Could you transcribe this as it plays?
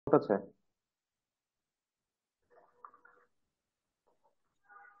আছে?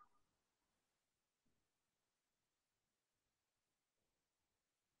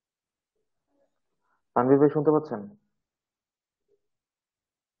 তানভীর ভাই শুনতে পাচ্ছেন?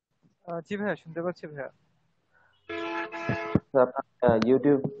 জি ভাইয়া, শুনতে পাচ্ছি ভাইয়া। তো আপনার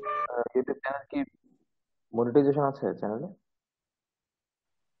ইউটিউব চ্যানেল কি মনিটাইজেশন আছে চ্যানেলে?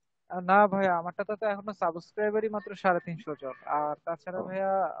 না ভাইয়া, আমারটা তো এখনো সাবস্ক্রাইবারই মাত্র 350 জন। আর তাছাড়া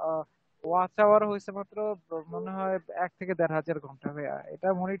ভাইয়া ওয়াচ আওয়ার হয়েছে মাত্র মনে হয় 1 থেকে 1.5 হাজার ঘন্টা ভাইয়া। এটা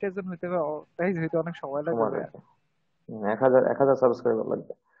মনিটাইজেশন হইতে হবে, হইতে অনেক সময় লাগবে সময় ভাইয়া। লাগবে। 1,000 সাবস্ক্রাইবার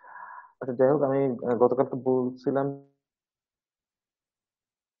লাগবে। আচ্ছা, যাই হোক, আমি গতকাল তো বলছিলাম।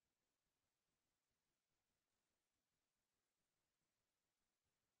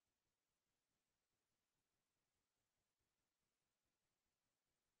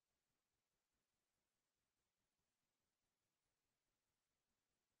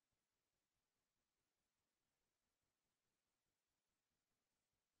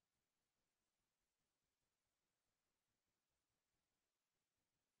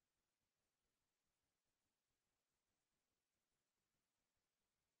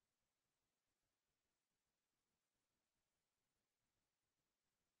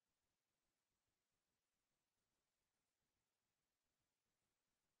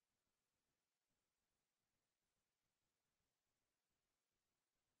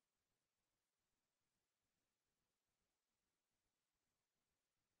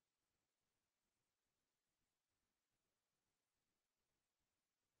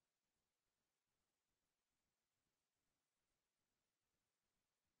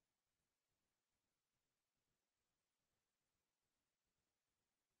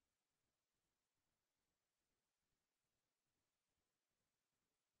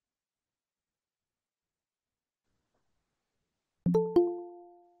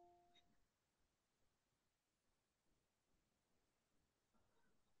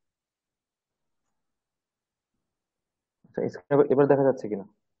 আচ্ছা, স্ক্রিনে এবার দেখা যাচ্ছে কিনা?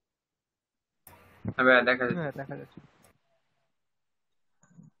 হ্যাঁ ভাইয়া, দেখা জি যাচ্ছে। ভাইয়া, দেখা যাচ্ছে।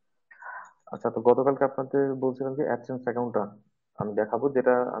 আচ্ছা, তো গতকালকে আপনাদের বলছিলাম যে অ্যাডসেন্স অ্যাকাউন্টটা আমি দেখাবো,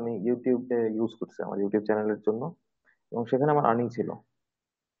 যেটা আমি ইউটিউবে ইউজ করছি আমার ইউটিউব চ্যানেলের জন্য, এবং সেখানে আমার আর্নিং ছিল।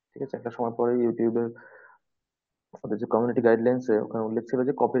 ঠিক আছে, একটা সময় পরে ইউটিউবের ওদের যে কমিউনিটি গাইডলাইন্সে ওখানে উল্লেখ ছিল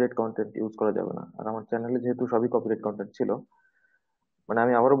যে কপিরাইট কন্টেন্ট ইউজ করা যাবে না, আর আমার চ্যানেলে যেহেতু সবই কপিরাইট কন্টেন্ট ছিল, মানে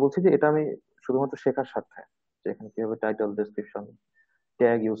আমি আবারও বলছি যে এটা আমি শুধুমাত্র শেখার স্বার্থে, যে এখানে কিভাবে টাইটেল, ডেসক্রিপশন,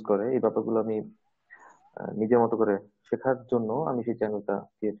 ট্যাগ ইউজ করে এই ব্যাপারগুলো আমি নিজের মতো করে শেখার জন্য আমি সেই চ্যানেলটা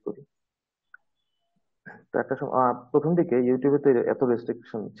ক্রিয়েট করি। তো একটা সময় প্রথম দিকে ইউটিউবে তো এত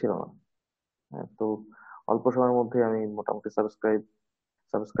রেস্ট্রিকশন ছিল না। হ্যাঁ, তো অল্প সময়ের মধ্যে আমি মোটামুটি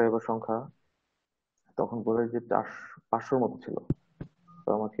সাবস্ক্রাইবার সংখ্যা তখন বলে যে 500-র মতো ছিল। তো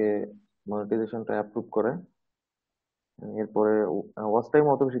আমাকে মনিটাইজেশনটা অ্যাপ্রুভ করে। এরপরে ওয়াচ টাইম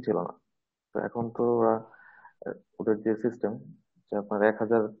অত বেশি ছিল না। তো এখন তো ওদের যে সিস্টেম, যে আপনার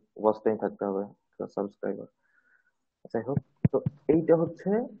 1,000 ওয়াচ টাইম থাকতে হবে সাবস্ক্রাইবার। যাই হোক, তো এইটা হচ্ছে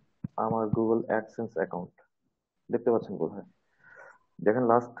আমার গুগল অ্যাডসেন্স অ্যাকাউন্ট। দেখতে পাচ্ছেন বোধহয়, দেখেন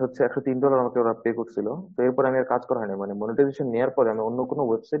লাস্ট হচ্ছে $103 আমাকে ওরা পে করছিল। তো এরপর আমি আর কাজ করা হয়নি, মানে মনিটাইজেশন নেওয়ার পরে আমি অন্য কোনো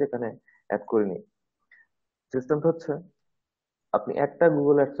ওয়েবসাইট এখানে অ্যাড করিনি। সিস্টেমটা হচ্ছে, আপনি একটা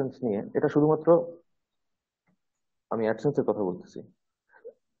গুগল অ্যাডসেন্স নিয়ে, এটা শুধুমাত্র আমি অ্যাডসেন্স এর কথা বলতেছি।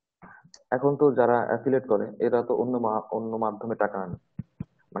 এখন তো যারা অ্যাফিলিয়েট করে এরা তো অন্য মাধ্যমে টাকা আনে,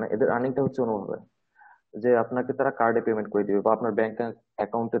 মানে এদের আর্নিংটা হচ্ছে অন্যভাবে, যে আপনাকে তারা কার্ডে পেমেন্ট করে দিবে বা আপনার ব্যাংক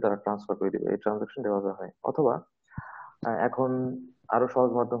অ্যাকাউন্টে তারা ট্রান্সফার করে দিবে, এই ট্রানজাকশন এভাবে হয়। অথবা এখন আরো সহজ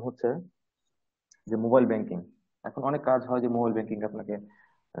মাধ্যম হচ্ছে যে মোবাইল ব্যাংকিং। এখন অনেক কাজ হয় যে মোবাইল ব্যাংকিং আপনাকে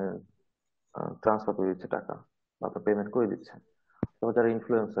ট্রান্সফার করে দিচ্ছে টাকা, বা আপনার পেমেন্ট করে দিচ্ছে। তবে যারা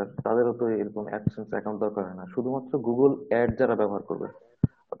ইনফ্লুয়েন্সার তাদেরও তো এরকম অ্যাডসেন্স অ্যাকাউন্ট দরকার হয় না, শুধুমাত্র গুগল অ্যাড যারা ব্যবহার করবে,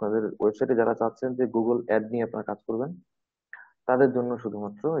 আপনাদের ওয়েবসাইটে যারা চাচ্ছেন যে গুগল অ্যাড নিয়ে আপনারা কাজ করবেন, তাদের জন্য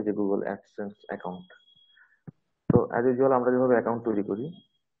শুধুমাত্র এই যে গুগল অ্যাডসেন্স অ্যাকাউন্ট। তো অ্যাজ ইউজুয়াল আমরা যেভাবে অ্যাকাউন্ট তৈরি করি,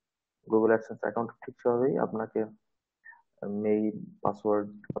 গুগল অ্যাডসেন্স অ্যাকাউন্ট ঠিক সেভাবেই আপনাকে মেইল, পাসওয়ার্ড,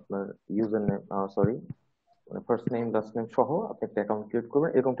 আপনার ইউজার নেম, সরি, মানে ফার্স্ট নেম লাস্ট নেম সহ আপনি একটা অ্যাকাউন্ট ক্রিয়েট করবেন,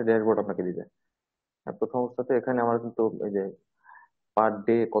 এরকম একটা ড্যাশবোর্ড আপনাকে দিবে। আর প্রথম অবস্থাতে এখানে আমার কিন্তু এই যে পার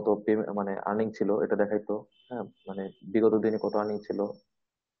ডে কত মানে আর্নিং ছিল এটা দেখাইতো। হ্যাঁ, মানে বিগত দিনে কত আর্নিং ছিল,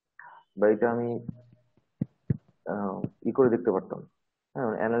 বা এটা আমি ই করে দেখতে পারতাম। হ্যাঁ,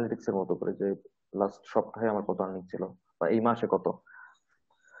 অ্যানালিটিক্স এর মতো করে, যে লাস্ট সপ্তাহে আমার কত আর্নিং ছিল বা এই মাসে কত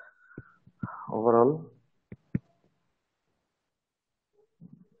ওভারঅল।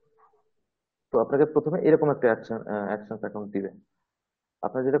 তো আপনাকে প্রথমে এরকম একটা অ্যাডসেন্স অ্যাকাউন্ট দিবে।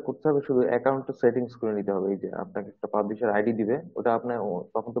 আপনার যেটা করতে হবে শুধু অ্যাকাউন্টটা সেটিংস করে নিতে হবে। এই যে আপনাকে একটা পাবলিশার আইডি দিবে, ওটা আপনার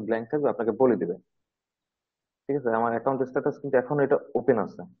তখন তো ব্ল্যাঙ্ক থাকবে, আপনাকে বলে দিবে। ঠিক আছে, আমার অ্যাকাউন্ট স্ট্যাটাস কিন্তু এখন এটা ওপেন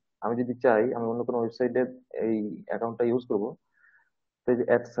আছে। আমি যদি চাই আমি অন্য কোনো ওয়েবসাইটে এই অ্যাকাউন্টটা ইউজ করবো, তো এই যে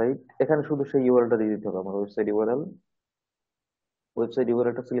অ্যাড সাইট, এখানে শুধু সেই ইউআরএলটা দিয়ে দিতে হবে, আমার ওয়েবসাইট ইউআরএল। ওয়েবসাইট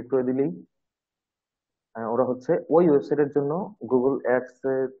ইউআরএলটা সিলেক্ট করে দিলেই ওরা হচ্ছে ওই ওয়েবসাইটের জন্য গুগল অ্যাডস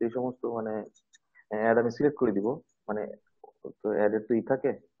এর যে সমস্ত মানে অ্যাড আমি সিলেক্ট করে দিব। মানে তো অ্যাড এর তো ই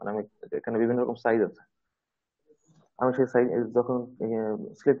থাকে, মানে আমি এখানে বিভিন্ন রকম সাইজ আছে, আমি সেই সাইজ যখন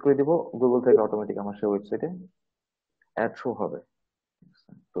সিলেক্ট করে দিব, গুগল থেকে অটোমেটিক আমার সেই ওয়েবসাইটে অ্যাড শো হবে।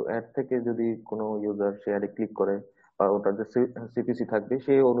 তো অ্যাড থেকে যদি কোনো ইউজার সে অ্যাডে ক্লিক করে, বা ওটার যে সিপিসি থাকবে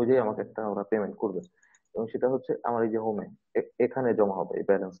সেই অনুযায়ী আমাকে একটা ওরা পেমেন্ট করবে, এবং সেটা হচ্ছে আমার এই যে হোমে এখানে জমা হবে এই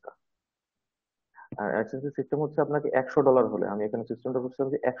ব্যালেন্সটা। আর অ্যাডসেন্সের সিস্টেম হচ্ছে আপনাকে $100 হলে, আমি এখানে সিস্টেমটা করছিলাম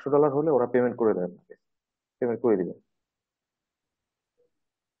যে $100 হলে ওরা পেমেন্ট করে দেয়, আপনাকে পেমেন্ট করে দিবে।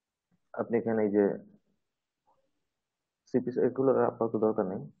 আপনি এখানে এই যে সিপিসি এগুলো আপাতত দরকার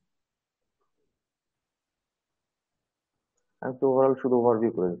নেই, আমি তো ওভারঅল শুধু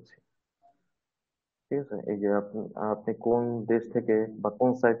ওভারভিউ করে দিচ্ছি। ঠিক আছে, এই যে আপনি আপনি কোন দেশ থেকে বা কোন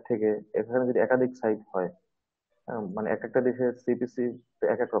সাইট থেকে, এখানে যদি একাধিক সাইট হয়, মানে এক একটা দেশের সিপিসি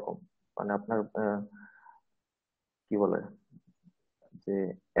এক এক রকম, মানে আপনার কি বলে যে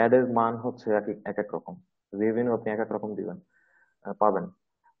অ্যাড এর মান হচ্ছে এক এক এক এক রকম, রেভিনিউ আপনি এক এক রকম দিবেন পাবেন।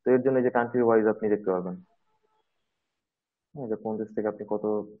 তো এর জন্য এই যে কান্ট্রি ওয়াইজ আপনি দেখতে পারবেন, হ্যাঁ, যে কোন দেশ থেকে আপনি কত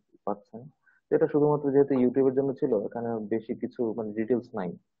পাচ্ছেন। তো এটা শুধুমাত্র যেহেতু ইউটিউবের জন্য ছিল, এখানে বেশি কিছু মানে ডিটেলস নাই।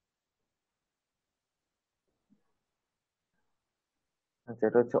 আচ্ছা,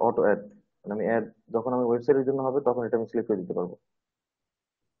 এটা হচ্ছে অটো অ্যাড, মানে আমি অ্যাড যখন আমি ওয়েবসাইটের জন্য হবে তখন এটা আমি সিলেক্ট করে দিতে পারবো।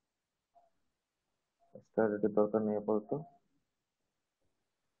 স্টার রেটের দরকার নেই আপাতত।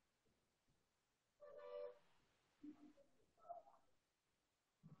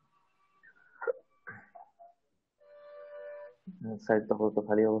 সাইটটা আপাতত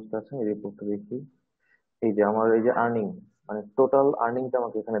খালি অবস্থা আছে, এই রিপোর্টটা দেখি। এই যে আমার এই যে আর্নিং, মানে টোটাল আর্নিংটা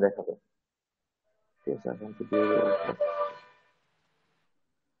আমাকে এখানে দেখাবে। ঠিক আছে, এখন যদি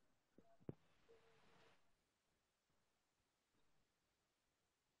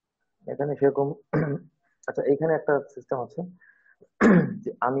এখানে সেরকম আচ্ছা, এখানে একটা সিস্টেম আছে যে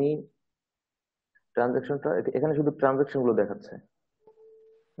আমি ট্রানজাকশনটা, এখানে শুধু ট্রানজাকশন গুলো দেখাচ্ছে।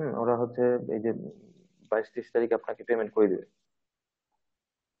 ওরা হচ্ছে এই যে 22-23 তারিখ আপনাকে পেমেন্ট করে দিবে।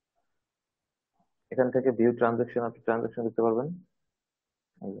 এখান থেকে ভিউ ট্রানজাকশন, আপনি ট্রানজাকশন দেখতে পারবেন।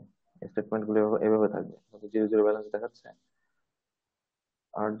 এই যে স্টেটমেন্ট গুলো এভাবে থাকবে, জিরো জিরো ব্যালেন্স দেখাচ্ছে।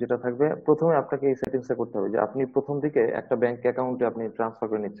 আর যেটা থাকবে, প্রথমে আপনাকে এই সেটিংসটা করতে হবে যে আপনি প্রথম দিকে একটা ব্যাংক অ্যাকাউন্টে আপনি ট্রান্সফার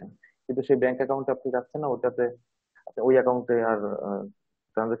করে নিচ্ছেন, কিন্তু সেই ব্যাংক অ্যাকাউন্টে আপনি যাচ্ছেন না, ওটাতে আপনি ওই অ্যাকাউন্টে আর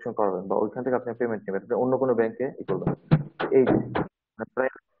ট্রানজাকশন করবেন, বা ওইখান থেকে আপনি পেমেন্ট নেবেন, আপনি অন্য কোনো ব্যাংকে ই করবেন। এই যে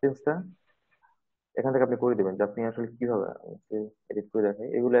প্রাইম সেটিংসটা এখান থেকে আপনি করে দিবেন, যে আপনি আসলে কিভাবে এডিট করে দেখেন,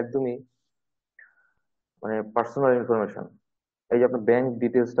 এগুলো একদমই মানে পার্সোনাল ইনফরমেশন। এই যে আপনার ব্যাংক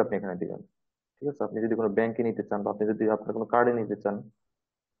ডিটেলসটা আপনি এখানে দিবেন। ঠিক আছে, আপনি যদি কোনো ব্যাংকে নিতে চান, বা আপনি যদি আপনার কোনো কার্ডে নিতে চান,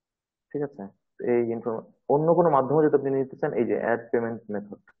 ঠিক আছে, তো এই অন্য কোনো মাধ্যমে যদি আপনি নিতে চান, এই যে অ্যাড পেমেন্ট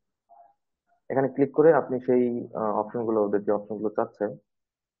মেথড, এখানে ক্লিক করে আপনি সেই অপশন গুলো, ওদের যে অপশন গুলো চাচ্ছে।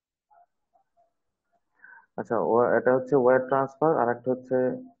 আচ্ছা, এটা হচ্ছে ওয়্যার ট্রান্সফার, আর একটা হচ্ছে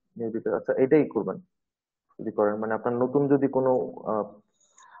নিউ ডিটেল। আচ্ছা, এটাই করবেন যদি করেন, মানে আপনার নতুন যদি কোনো আহ,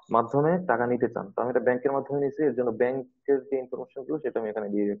 মাধ্যমে টাকা নিতে চান, তো আমি এটা ব্যাংকের মাধ্যমে নিয়েছি, এর জন্য ব্যাংকের যে ইনফরমেশন গুলো সেটা আমি এখানে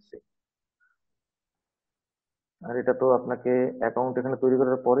দিয়ে রাখছি। আর এটা তো আপনাকে অ্যাকাউন্ট এখানে তৈরি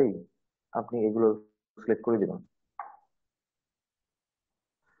করার পরেই আপনি এগুলো সিলেক্ট করে দিবেন।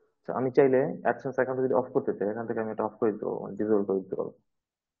 আচ্ছা, আমি চাইলে অ্যাডসেন্স অ্যাকাউন্ট যদি অফ করতে চাই, এখান থেকে আমি এটা অফ করে দিতে পারবো, মানে ডিসেবল করে দিতে পারবো।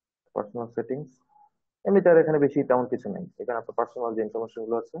 পার্সোনাল সেটিংস, এমনিতে আর এখানে বেশি তেমন কিছু নেই, এখানে আপনার পার্সোনাল যে ইনফরমেশন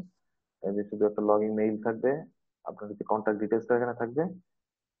গুলো আছে, এই যে শুধু একটা লগ ইন মেইল থাকবে, আপনার যদি কন্ট্যাক্ট ডিটেলসটা এখানে থাকবে,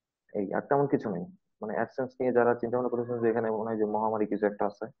 এই আর তেমন কিছু নেই। মানে অ্যাডসেন্স নিয়ে যারা চিন্তা ভাবনা করেছেন যে এখানে মনে হয় যে মহামারী কিছু একটা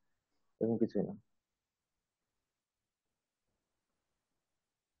আছে, এরকম কিছুই না।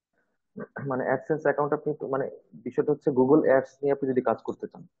 মানে অ্যাডসেন্স অ্যাকাউন্ট আপনি মানে বিষয়টা হচ্ছে গুগল অ্যাডস নিয়ে আপনি যদি কাজ করতে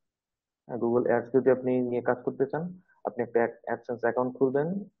চান, হ্যাঁ, গুগল অ্যাডস যদি আপনি নিয়ে কাজ করতে চান, আপনি একটা অ্যাডসেন্স অ্যাকাউন্ট খুলবেন।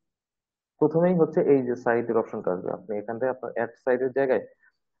 প্রথমেই হচ্ছে এই যে সাইটের অপশনটা আসবে, আপনি এখান থেকে আপনার অ্যাড সাইটের জায়গায়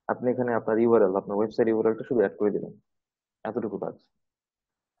আপনি এখানে আপনার ইউআরএল, আপনার ওয়েবসাইট ইউআরএলটা শুধু অ্যাড করে দিবেন, এতটুকু কাজ।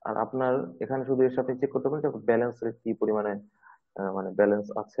 আর আপনার এখানে শুধু এসে আপনি চেক করতে পারেন যে ব্যালেন্সের কি পরিমাণে মানে ব্যালেন্স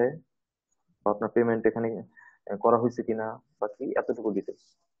আছে, বা আপনার পেমেন্ট এখানে করা হয়েছে কিনা, বা কি, এতটুকু ডিটেলস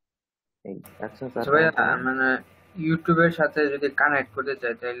এই অ্যাডসেন্স আচ্ছা ভাইয়া, অ্যাকাউন্টে। মানে ইউটিউবের সাথে যদি কানেক্ট করতে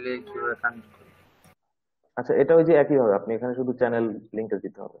চাই তাহলে কিভাবে কানেক্ট করি? আচ্ছা, এটা ওই যে একই ভাবে আপনি এখানে শুধু চ্যানেল লিঙ্কটা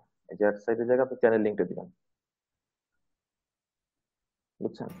দিতে হবে। এই যে অ্যাড সাইটের জায়গায় আপনি চ্যানেল লিঙ্কটা দিবেন।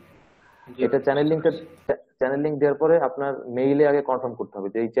 বুঝছেন? জি এটা ভাই, বুঝতে পারছি। চ্যানেল লিঙ্ক দেওয়ার পরে আপনার মেইলে আগে কনফার্ম করতে হবে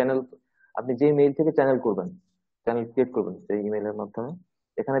যে এই চ্যানেল, আপনি যে মেইল থেকে চ্যানেল করবেন, চ্যানেল ক্রিয়েট করবেন সেই ইমেইলের মাধ্যমে,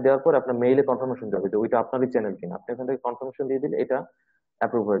 এখানে দেওয়ার পর আপনার মেইলে কনফার্মেশন যাবে যে ওইটা আপনারই চ্যানেল কিনা। আপনি এখান থেকে কনফার্মেশন দিয়ে দিলে এটা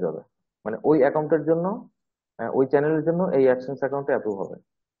অ্যাপ্রুভ হয়ে যাবে। মানে ওই অ্যাকাউন্টের জন্য, ওই চ্যানেলের জন্য এই অ্যাডসেন্স অ্যাকাউন্টে অ্যাপ্রুভ হবে।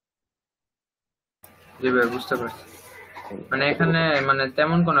 জি ভাই, বুঝতে পারছি। মানে এতটুকু এখানে তো। মানে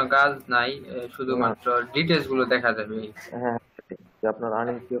তেমন কোনো কাজ নাই, না। শুধুমাত্র ডিটেলস গুলো দেখা যাবে এই। হ্যাঁ হ্যাঁ, সেটাই। যে আপনার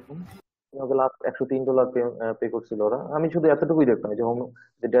আর্নিং কিরকম। আমাকে লাস্ট $103 পে করছিল ওরা। আমি শুধু এতটুকুই দেখতাম যে হোম,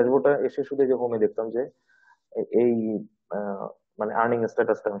 যে ড্যাশবোর্ডটা এসে শুধু যে হোমে দেখতাম যে এই আহ, মানে আর্নিং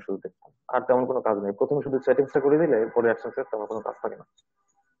স্ট্যাটাসটা আমি শুধু দেখতাম। আর তেমন কোনো কাজ নেই, প্রথমে শুধু সেটিংসটা করে দিলে পরে অ্যাডসেন্সের তেমন কোনো কাজ থাকে না।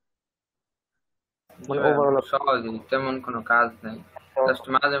 জি মানে ভাই, ওভারঅল। সহজেই, তেমন কোনো কাজ নেই। জাস্ট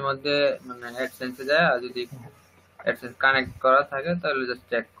মাঝে মধ্যে মানে অ্যাডসেন্সে যায়, আর যদি অ্যাডসেন্স কানেক্ট করা থাকে তাহলে জাস্ট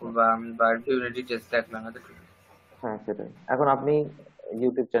চেক করবা আমি, বা বিভিন্ন ডিটেলস দেখলাম এতটুকু। হ্যাঁ সেটাই। এখন আপনি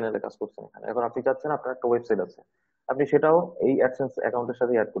ইউটিউব চ্যানেলে কাজ করছেন এখানে, এখন আপনি চাচ্ছেন আপনার একটা ওয়েবসাইট আছে, আপনি সেটাও এই অ্যাডসেন্স অ্যাকাউন্টের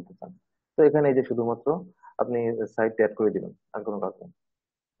সাথে অ্যাড করতে চান। তো এখানে এই যে শুধুমাত্র আপনি সাইট অ্যাড করে দিবেন, আর কোনো কাজ নেই।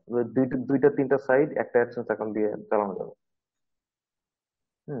 দুইটা দুইটা তিনটা সাইট একটা অ্যাডসেন্স অ্যাকাউন্ট দিয়ে চালানো যাবে।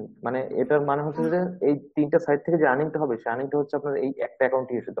 মানে এটার মানে হচ্ছে যে এই তিনটা সাইট থেকে যে আর্নিংটা হবে সেই আর্নিংটা হচ্ছে আপনার এই একটা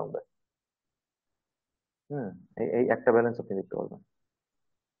অ্যাকাউন্টে এসে জমবে। হুম। এই এই একটা ব্যালেন্স আপনি দেখতে পারবেন।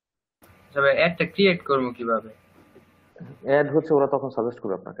 তবে অ্যাডটা ক্রিয়েট করবো কিভাবে? অ্যাড হচ্ছে ওরা তখন সাজেস্ট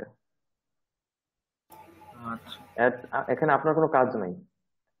করবে আপনাকে। আচ্ছা। অ্যাড, এখানে আপনার কোনো কাজ নাই।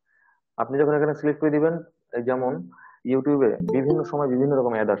 আপনি যখন এখানে সিলেক্ট করে দিবেন, এই যেমন ইউটিউবে বিভিন্ন সময় বিভিন্ন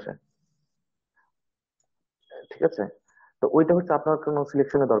রকম অ্যাড আসে, ঠিক আছে? তো ওইটা হচ্ছে আপনার কোনো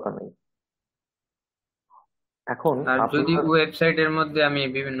সিলেকশনের দরকার নেই। এখন আর যদি আপনার, ওয়েবসাইটের মধ্যে আমি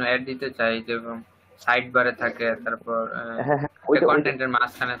বিভিন্ন অ্যাড দিতে চাই, যেরকম সাইড বারে থাকে, তারপর হ্যাঁ হ্যাঁ, একটা ওইটা ওইটা কন্টেন্টের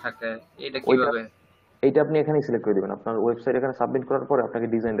মাঝখানে থাকে, এটা ওইটা কিভাবে? এইটা আপনি এখানেই সিলেক্ট করে দিবেন। আপনার ওয়েবসাইট এখানে সাবমিট করার পরে আপনাকে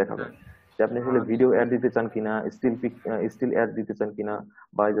ডিজাইন দেখাবে হ্যাঁ। যে আপনি আসলে আচ্ছা। ভিডিও অ্যাড দিতে চান কিনা, স্টিল অ্যাড দিতে চান কিনা,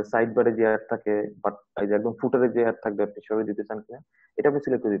 বা এই যে সাইড বারে যে অ্যাড থাকে, বা এই যে একদম ফুটারে যে অ্যাড থাকবে আপনি সেভাবে দিতে চান কিনা, এটা আপনি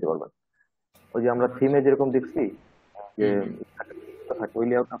সিলেক্ট করে দিতে পারবেন। ওই যে আমরা আচ্ছা। থিমে যেরকম দেখছি যে হুম, হুম। থাকে ওই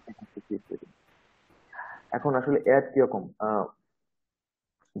লেআউট আপনি এখানে ক্লিক করে দিন। এখন আসলে অ্যাড কিরকম,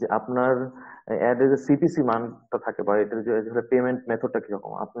 যে আপনার অ্যাড এর যে সিপিসি মানটা থাকে, বা এটার যে পেমেন্ট মেথডটা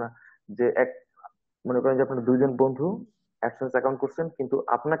কিরকম আপনার, যে এক, মনে করেন যে আপনার দুইজন বন্ধু অ্যাডসেন্স অ্যাকাউন্ট করছেন, কিন্তু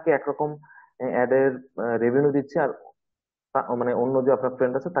আপনাকে একরকম অ্যাড এর রেভিনিউ দিচ্ছে, আর মানে অন্য যে আপনার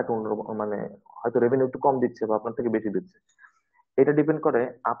ফ্রেন্ড আছে তাকে অন্যরকম, মানে হয়তো রেভিনিউ একটু কম দিচ্ছে বা আপনার থেকে বেশি দিচ্ছে। এটা ডিপেন্ড করে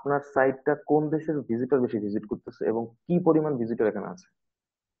আপনার সাইটটা কোন দেশের ভিজিটর বেশি ভিজিট করতেছে এবং কি পরিমাণ ভিজিটর এখানে আছে।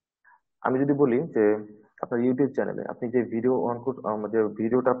 আমি যদি বলি যে আপনার ইউটিউব চ্যানেলে আপনি যে ভিডিও যে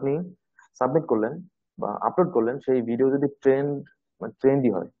ভিডিওটা আপনি সাবমিট করলেন বা আপলোড করলেন, সেই ভিডিও যদি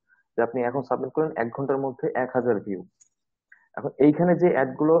ট্রেন্ডই হয়, যে আপনি এখন সাবমিট করেন 1 ঘন্টার মধ্যে 1,000 ভিউ, এখন এইখানে যে অ্যাড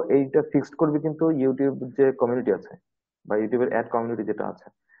গুলো এইটা ফিক্সড করবে কিন্তু ইউটিউব যে কমিউনিটি আছে, বা ইউটিউবের অ্যাড কমিউনিটি যেটা আছে।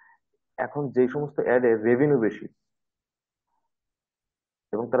 এখন যে সমস্ত অ্যাড এর রেভিনিউ বেশি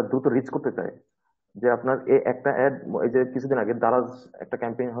এবং তারা দ্রুত রিচ করতে চায়, যে আপনার একটা অ্যাড, এই যে কিছুদিন আগে দারাজ একটা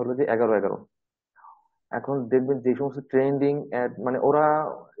ক্যাম্পেইন হলো যে 11-11, এখন দেখবেন যে সমস্ত ট্রেন্ডিং অ্যাড, মানে ওরা,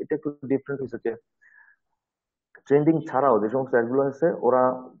 এটা একটু ডিফারেন্ট হয়েছে যে ট্রেন্ডিং ছাড়াও যে সমস্ত অ্যাড গুলো আছে ওরা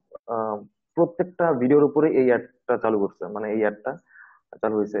আহ, প্রত্যেকটা ভিডিওর উপরে এই অ্যাডটা চালু করছে, মানে এই অ্যাডটা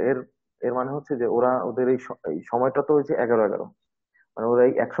চালু হয়েছে। এর এর মানে হচ্ছে যে ওরা ওদের এই সময়টা তো হয়েছে 11-11, মানে ওরা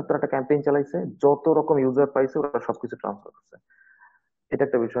এই 1 সপ্তাহ একটা ক্যাম্পেইন চালাইছে, যত রকম ইউজার পাইছে ওরা সবকিছু ট্রান্সফার করছে। এটা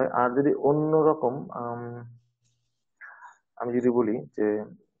একটা বিষয়। আর যদি অন্যরকম আমি যদি বলি যে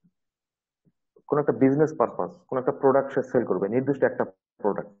কোন একটা বিজনেস পারপাস, কোন একটা প্রোডাক্ট সে সেল করবে, নির্দিষ্ট একটা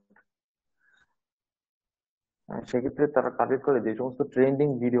প্রোডাক্ট, সেক্ষেত্রে তারা টার্গেট করে যে সমস্ত ট্রেন্ডিং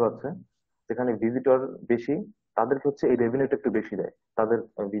ভিডিও আছে যেখানে ভিজিটর বেশি, তাদেরকে হচ্ছে এই রেভিনিউটা একটু বেশি দেয়, তাদের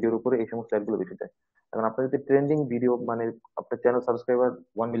ভিডিওর উপরে এই সমস্ত অ্যাড গুলো বেশি দেয়। এখন আপনার যদি ট্রেন্ডিং ভিডিও, মানে আপনার চ্যানেল সাবস্ক্রাইবার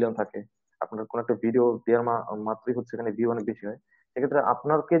 1 মিলিয়ন থাকে, আপনার কোন একটা ভিডিও দেওয়ার মাত্রই হচ্ছে এখানে ভিউ অনেক বেশি হয়, সেক্ষেত্রে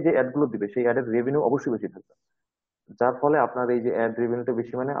আপনাকে যে অ্যাড গুলো দিবে সেই অ্যাডের রেভিনিউ অবশ্যই বেশি থাকবে। যার ফলে আপনার এই যে অ্যাড রেভিনিউটা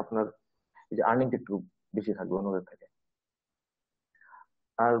বেশি, মানে আপনার এই যে আর্নিংটা একটু বেশি থাকবে অন্যদের থেকে।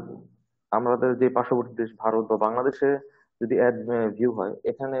 আর আমাদের যে পার্শ্ববর্তী দেশ ভারত বা বাংলাদেশে যদি অ্যাড ভিউ হয়,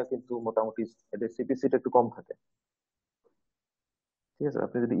 এখানে কিন্তু মোটামুটি এদের সিপিসিটা একটু কম থাকে। ঠিক আছে,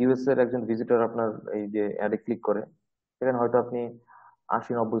 আপনি যদি ইউএস এর একজন ভিজিটর আপনার এই যে অ্যাডে ক্লিক করে, সেখানে হয়তো আপনি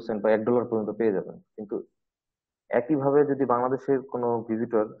 80-90 সেন্ট বা $1 পর্যন্ত পেয়ে যাবেন, কিন্তু একইভাবে যদি বাংলাদেশের কোনো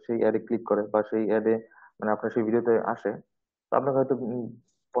ভিজিটর সেই অ্যাডে ক্লিক করে বা সেই অ্যাডে, মানে আপনার সেই ভিডিওতে আসে, তো আপনাকে হয়তো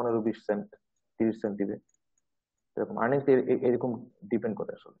 15-20 সেন্ট, 30 সেন্ট দিবে। এরকম আর্নিং এরকম ডিপেন্ড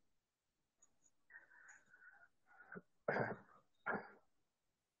করে আসলে।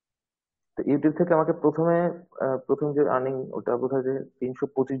 তো ইউটিউব থেকে আমাকে প্রথমে প্রথম যে আর্নিং ওটা বোধহয় যে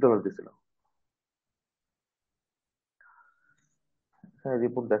 $325 দিছিল। হ্যাঁ,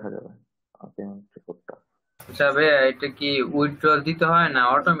 রিপোর্ট দেখা যাবে, পেমেন্ট রিপোর্টটা। আচ্ছা ভাইয়া, এটা কি উইথড্রল দিতে হয় না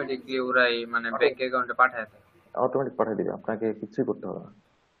অটোমেটিকলি ওরাই মানে ব্যাংক অ্যাকাউন্টে পাঠায় দেয়? অটোমেটিক পাঠিয়ে দিবে, আপনাকে কিছুই করতে হবে না।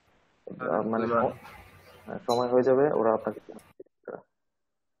 তাহলে তো মানে খুবই ভালো। সময় হয়ে যাবে, ওরা আপনাকে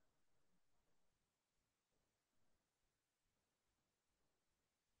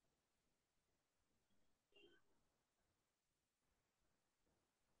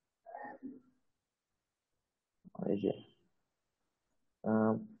এই যে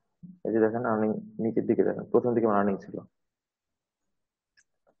আহ, এই যে দেখেন আর্নিং, নিচের দিকে দেখেন প্রথম দিকে আর্নিং ছিল।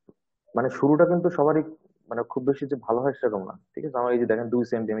 মানে শুরুটা কিন্তু সবারই মানে খুব বেশি যে ভালো হয় সেরকম না, ঠিক আছে। আমার এই যে দেখেন 2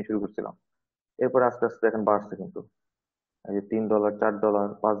 সেন্ট দিয়ে আমি শুরু করছিলাম, এরপর আস্তে আস্তে দেখেন বাড়ছে কিন্তু। এই যে $3, $4,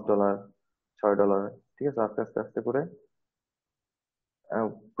 $5, $6, ঠিক আছে, আস্তে আস্তে আস্তে করে আহ,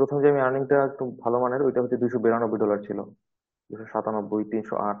 প্রথম যে আমি আর্নিংটা একটু ভালো মানের ওইটা হচ্ছে $292 ছিল, 297,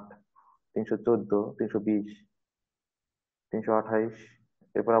 308, 314, 320, 328,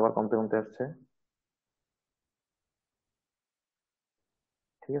 এরপর আবার কমতে কমতে আসছে,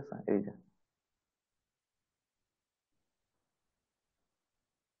 ঠিক আছে। এই যে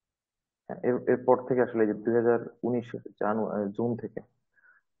হ্যাঁ, এরপর থেকে আসলে এই যে 2019 জুন থেকে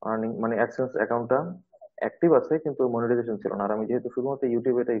আর্নিং মানে অ্যাডসেন্স অ্যাকাউন্টটা অ্যাক্টিভ আছে কিন্তু মনিটাইজেশন ছিল না। আর আমি যেহেতু শুধুমাত্র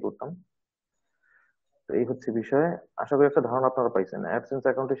ইউটিউবে এটাই করতাম, তো এই হচ্ছে বিষয়। আশা করি একটা ধারণা আপনারা পাইছেন। অ্যাডসেন্স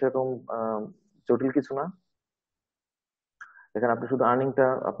অ্যাকাউন্টে সেরকম আহ, জটিল কিছু না। এখানে আপনি শুধু আর্নিংটা,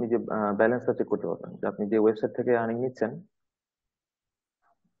 আপনি যে ব্যালেন্সটা চেক করতে পারবেন, যে আপনি যে ওয়েবসাইট থেকে আর্নিং নিচ্ছেন,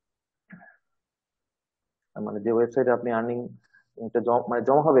 মানে যে ওয়েবসাইটে আপনি আর্নিং মানে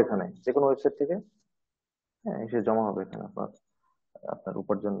জমা হবে এখানে যে কোনো ওয়েবসাইট থেকে, হ্যাঁ এসে জমা হবে এখানে আপনার, আপনার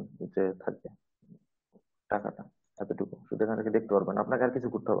উপার্জন যে থাকবে টাকাটা, এতটুকু শুধু এখান থেকে দেখতে পারবেন, আপনাকে আর কিছু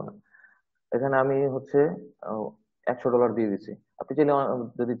করতে হবে না। এখানে আমি হচ্ছে $100 দিয়ে দিচ্ছি। আপনি চাইলে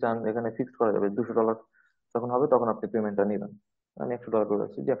যদি চান এখানে ফিক্স করা যাবে $200 যখন হবে তখন আপনি পেমেন্টটা নিবেন। আমি $100 করে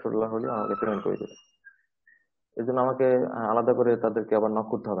রাখছি, যে $100 হলে আমাকে পেমেন্ট করে দেবে। এই জন্য আমাকে আলাদা করে তাদেরকে আবার নক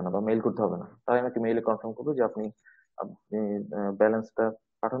করতে হবে না বা মেইল করতে হবে না, তাই আমাকে মেইলে কনফার্ম করবে যে আপনি আপনি ব্যালেন্সটা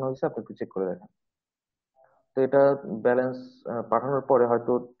পাঠানো হয়েছে, আপনি একটু চেক করে দেখেন। তো এটা ব্যালেন্স পাঠানোর পরে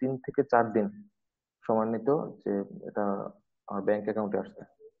হয়তো 3 থেকে 4 দিন সময় নিত যে এটা আমার ব্যাংক অ্যাকাউন্টে আসছে,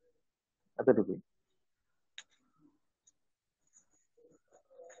 এতটুকুই।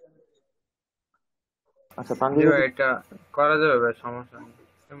 আচ্ছা জি তানভীর ভাই ভাই, এটা করা যাবে ভাই, সমস্যা নেই,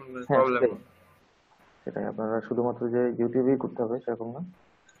 তেমন কোনো হ্যাঁ প্রবলেম সেটাই, হবে না। সেটাই আপনারা শুধুমাত্র যে ইউটিউবেই করতে হবে সেরকম না,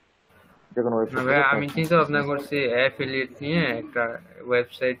 যে কোনো না ওয়েবসাইট ভাই, থেকে আমি চিন্তা ভাবনা করছি অ্যাফিলিয়েট নিয়ে একটা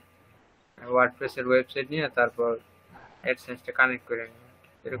ওয়েবসাইট, ওয়ার্ডপ্রেসের ওয়েবসাইট নিয়ে তারপর অ্যাডসেন্সটা কানেক্ট করে নিয়ে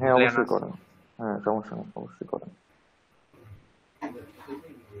এরকম হ্যাঁ প্ল্যান অবশ্যই আছে। করেন। হ্যাঁ সমস্যা নেই, অবশ্যই করেন।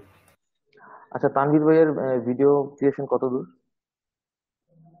 আচ্ছা তানভীর ভাইয়ের ভিডিও ক্রিয়েশন কত দূর?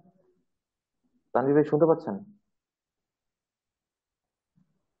 তানভীর ভাই শুনতে পাচ্ছেন?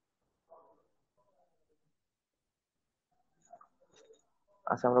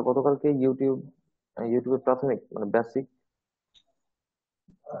 আচ্ছা আমরা গতকালকে ইউটিউবের প্রাথমিক মানে বেসিক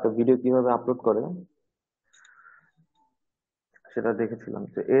একটা ভিডিও কিভাবে আপলোড করে সেটা দেখেছিলাম।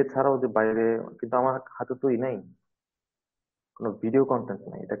 যে এছাড়াও যে বাইরে কিন্তু আমার হাতে তো নাই, কোনো ভিডিও কন্টেন্ট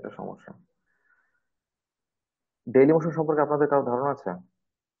নাই, এটা একটা সমস্যা। ডেইলি মোশন সম্পর্কে আপনাদের কারো ধারণা আছে?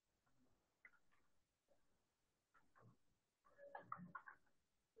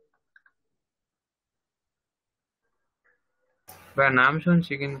 ভাই নাম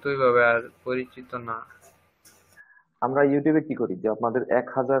শুনছি কিন্তু ওইভাবে আর পরিচিত না। আমরা ইউটিউবে কি করি যে আপনাদের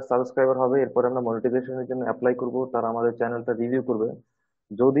 1,000 সাবস্ক্রাইবার হবে, এরপর আমরা মনিটাইজেশনের জন্য অ্যাপ্লাই করব, তারা আমাদের চ্যানেলটা রিভিউ করবে।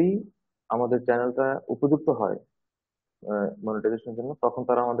 যদি আমাদের চ্যানেলটা উপযুক্ত হয় মনিটাইজেশনের জন্য, তখন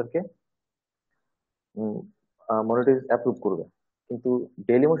তারা আমাদেরকে মনিটাইজ অ্যাপ্রুভ করবে। কিন্তু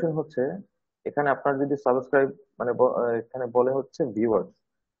ডেইলি মোশন হচ্ছে, এখানে আপনার যদি সাবস্ক্রাইব মানে এখানে বলে হচ্ছে ভিউয়ার্স,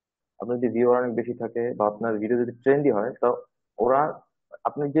 আপনার যদি ভিউয়ার অনেক বেশি থাকে বা আপনার ভিডিও যদি ট্রেন্ডি হয়, তো ওরা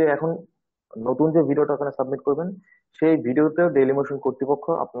আপনি যে এখন নতুন যে ভিডিওটা ওখানে সাবমিট করবেন, সেই ভিডিওতেও ডেইলি মোশন কর্তৃপক্ষ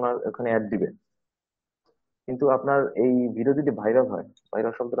আপনার এখানে অ্যাড দিবে। কিন্তু আপনার এই ভিডিও যদি ভাইরাল হয়,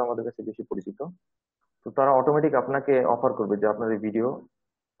 ভাইরাল শব্দটা আমাদের কাছে বেশি পরিচিত, তো তারা অটোমেটিক আপনাকে অফার করবে যে আপনার এই ভিডিও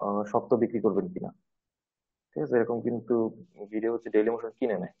সপ্তাহ বিক্রি করবেন কিনা, ঠিক আছে। এরকম কিন্তু ভিডিও হচ্ছে ডেইলি মোশন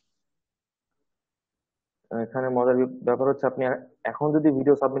কিনে নেয়। এখানে মজার ব্যাপার হচ্ছে আপনি এখন যদি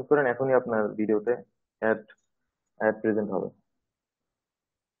ভিডিও সাবমিট করেন, এখনই আপনার ভিডিওতে অ্যাড অ্যাড প্রেজেন্ট হবে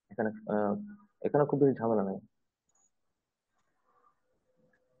এখানে। এখানে খুব বেশি ঝামেলা নেই।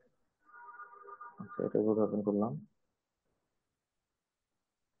 আচ্ছা এটা উদাহরণ করলাম।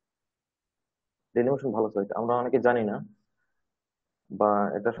 ডেইলি মোশন ভালো সাইট, আমরা অনেকে জানি না। বা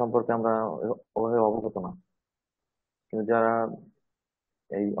এটা সম্পর্কে আমরা ওভাবে অবগত না। কিন্তু যারা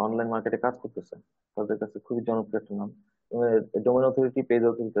এই অনলাইন মার্কেটে কাজ করতেছে তাদের কাছে খুবই জনপ্রিয় একটা নাম। ডোমেন অথরিটি, পেজ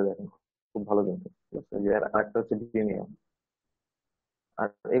অথরিটি দেখেন, খুব ভালো কিন্তু, ঠিক আছে? যে আরেকটা হচ্ছে প্রিমিয়াম। আর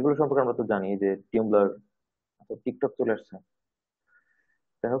এগুলো সম্পর্কে আমরা তো জানি যে টিউবলার, টিকটক চলে আসছে।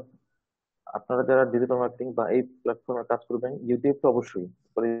 যাই হোক, আপনারা যারা ডিজিটাল মার্কেটিং বা এই প্ল্যাটফর্মে কাজ করবেন, ইউটিউব তো অবশ্যই,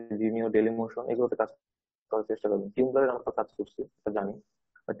 তারপরে ভিমিও, ডেলি মোশন, এগুলোতে কাজ করার চেষ্টা করবেন। টিউবলারে আমরা তো কাজ করছি, এটা জানি।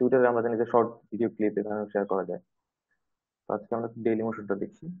 আর টুইটারে আমরা জানি যে শর্ট ভিডিও ক্লিপ এখানে শেয়ার করা যায়। তো আজকে আমরা ডেইলি মোশনটা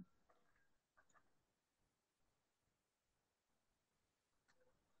দেখছি।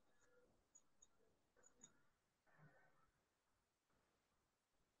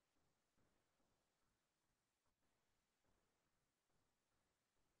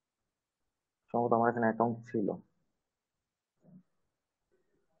 সম্ভবত আমার এখানে অ্যাকাউন্ট ছিল।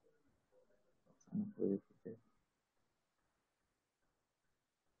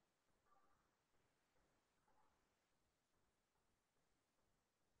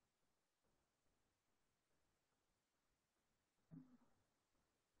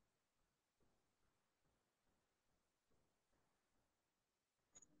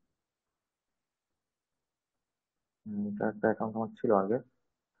 এটা একটা অ্যাকাউন্ট আমার ছিল আগে।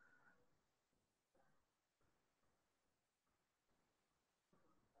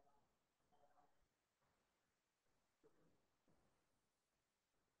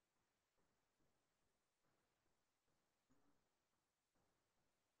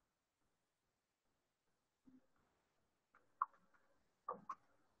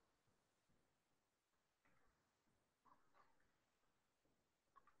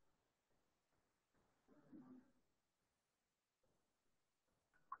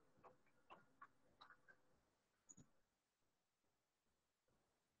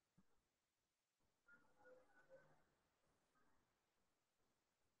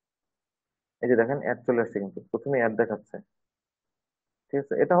 এই যে দেখেন, অ্যাড চলে আসছে, কিন্তু প্রথমে অ্যাড দেখাচ্ছে। ঠিক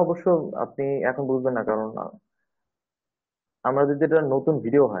আছে, এটা অবশ্য আপনি এখন বুঝবেন না, কারণ আমরা যদি এটা নতুন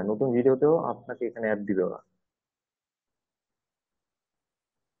ভিডিও হয়, নতুন ভিডিওতেও আপনাকে এখানে অ্যাড দিবে ওরা।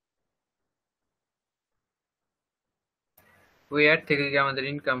 ওই অ্যাড থেকে কি আমাদের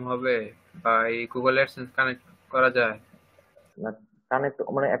ইনকাম হবে, বা এই গুগল অ্যাডসেন্স কানেক্ট করা যায়? কানেক্ট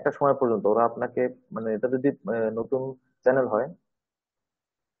মানে একটা সময় পর্যন্ত ওরা আপনাকে, মানে এটা যদি নতুন চ্যানেল হয়,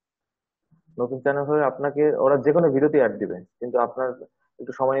 নতুন চ্যানেল হয়ে আপনাকে ওরা যে কোনো ভিডিওতে অ্যাড দিবে, কিন্তু আপনার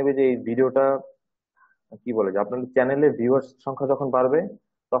একটু সময় নেবে যে এই ভিডিওটা, কি বলে, যে আপনার চ্যানেলে ভিউয়ার্স সংখ্যা যখন বাড়বে,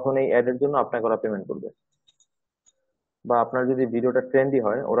 তখন এই অ্যাড এর জন্য আপনাকে ওরা পেমেন্ট করবে। বা আপনার যদি ভিডিওটা ট্রেন্ডি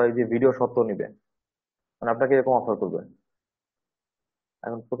হয়, ওরা এই যে ভিডিও স্বত্ব নিবে, মানে আপনাকে এরকম অফার করবে।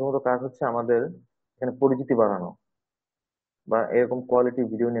 এখন প্রথমত কাজ হচ্ছে আমাদের এখানে পরিচিতি বাড়ানো, বা এরকম কোয়ালিটি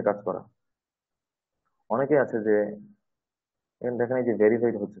ভিডিও নিয়ে কাজ করা। অনেকে আছে যে, এখানে দেখেন এই যে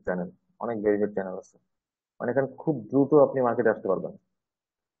ভেরিফাইড হচ্ছে চ্যানেল, অনেক ভেরিফাইড চ্যানেল আছে। মানে এখানে খুব দ্রুত আপনি মার্কেটে আসতে পারবেন।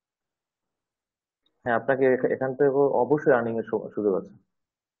 হ্যাঁ, আপনাকে এখান থেকে অবশ্যই আর্নিং এর সুযোগ আছে।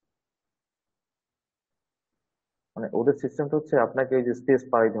 মানে ওদের সিস্টেমটা হচ্ছে আপনাকে ওই যে স্টেজ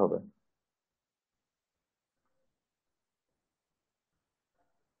পার দিতে হবে।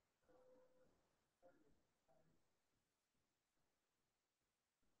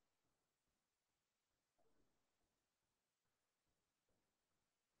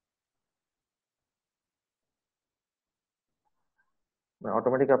 মানে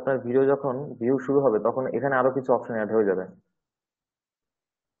অটোমেটিক আপনার ভিডিও যখন ভিউ শুরু হবে, তখন এখানে আরো কিছু অপশন অ্যাড হয়ে যাবে।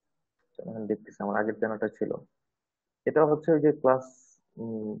 এখানে দেখতেছি আমার আগের চ্যানেলটা ছিল। এটা হচ্ছে ওই যে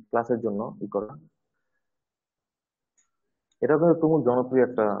ক্লাসের জন্য ই করা। এটা তো তুমুল জনপ্রিয়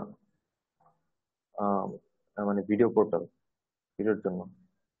একটা আহ, মানে ভিডিও পোর্টাল ভিডিওর জন্য।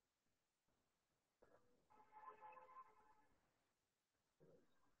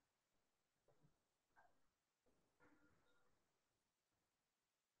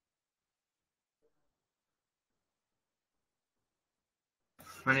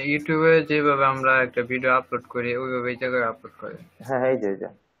 মানে ইউটিউবে যেভাবে আমরা একটা ভিডিও আপলোড করি ওইভাবে এই জায়গায় আপলোড করে? হ্যাঁ হ্যাঁ, এই যে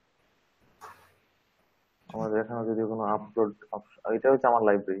আমাদের এখানে যদি কোনো আপলোড অপশন, এটা হচ্ছে আমার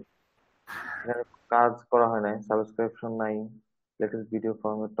লাইব্রেরি। এখানে কাজ করা হয় নাই, সাবস্ক্রিপশন নাই, লেটেস্ট ভিডিও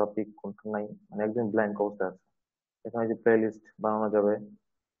ফরমেট, টপিক কোনটা নাই, মানে একদম ব্ল্যাঙ্ক অবস্থা আছে। এখানে যে প্লে লিস্ট বানানো যাবে।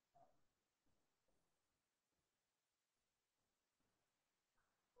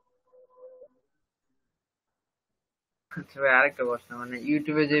 আচ্ছা ভাই, আরেকটা প্রশ্ন, মানে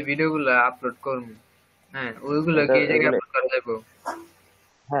ইউটিউবে যে ভিডিওগুলো আপলোড করবো, হ্যাঁ ওইগুলো এটা কি এই জায়গায় এগুলো, আপলোড করা যাবে?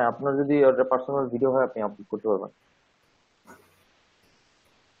 হ্যাঁ, আপনার যদি ওটা পার্সোনাল ভিডিও হয়, আপনি আপলোড করতে পারবেন।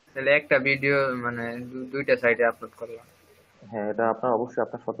 তাহলে একটা ভিডিও মানে দুইটা সাইডে আপলোড করলাম। হ্যাঁ, এটা আপনার অবশ্যই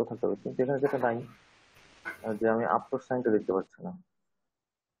আপনার সত্য থাকতে হবে, কিন্তু এখানে যেটা নাই, যে আমি আপলোড সাইনটা দেখতে পাচ্ছি না।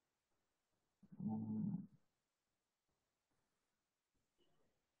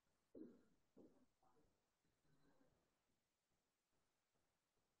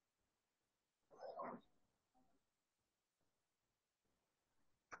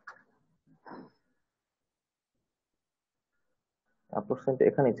 আপলোড সেন্ট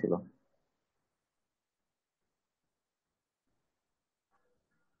এখানেই ছিল।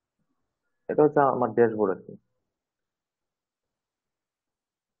 এটা হচ্ছে আমার ড্যাশবোর্ড আর কি।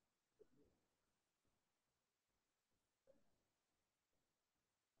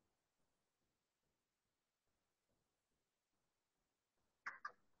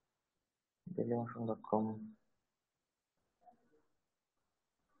 dailymotion.com।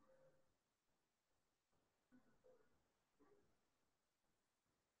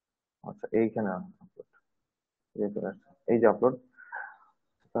 আচ্ছা, এইখানে আপলোড, এই যে চলে আসছে, এই যে আপলোড।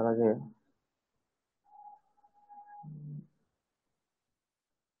 তার আগে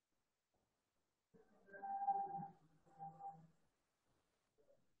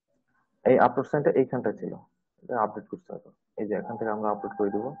এই আপলোড সেন্টার এইখানটা ছিল, এটা আপডেট করতে হবে। এই যে এখান থেকে আমরা আপলোড করে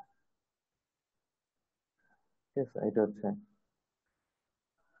দিব। ঠিক আছে, এটা হচ্ছে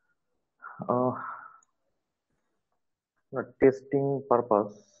টেস্টিং পারপাস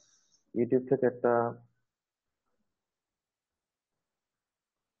ইউটিউব থেকে একটা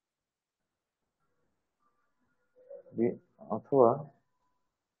অথবা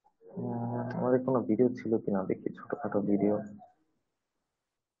আমাদের কোনো ভিডিও ছিল কিনা দেখি, ছোটখাটো ভিডিও।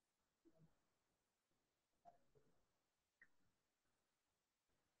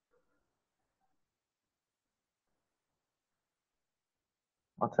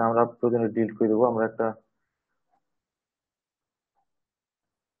 আচ্ছা, আমরা প্রয়োজনে ডিলিট করে দেবো। আমরা একটা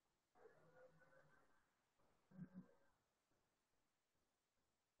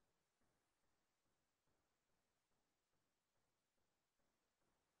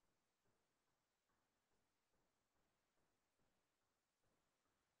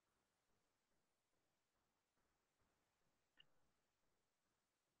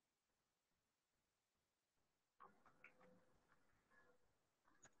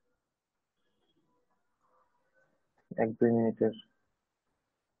এক দুই মিনিটের,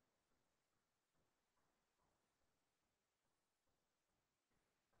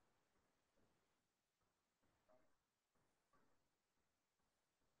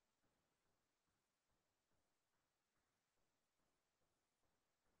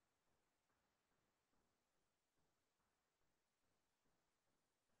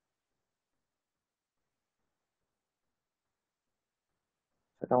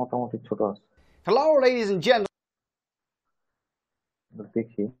 সেটা মোটামুটি ছোট আছে। Hello, ladies and gentlemen.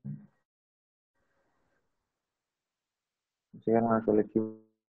 দেখি যেখানে আসলে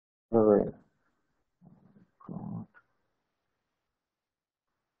কিভাবে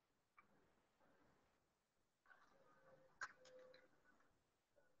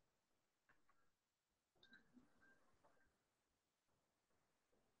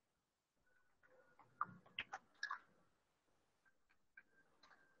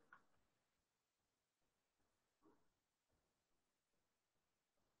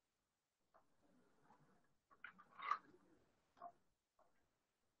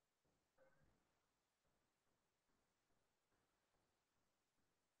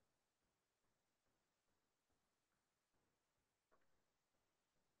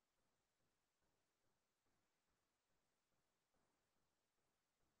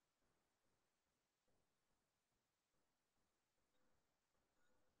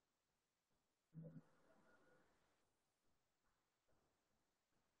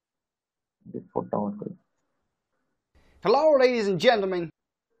ফোর ডাউনলোড করি। Hello, ladies and gentlemen.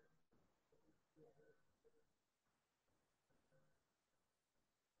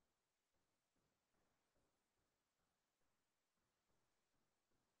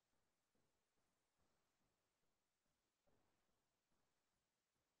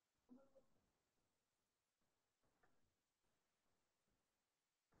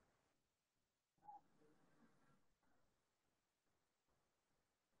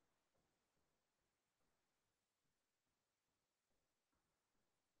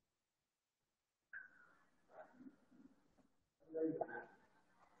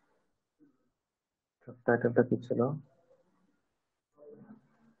 টাইটেলটা কি ছিল?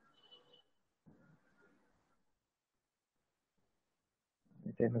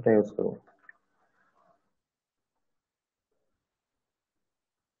 এটা ইউজ করবো।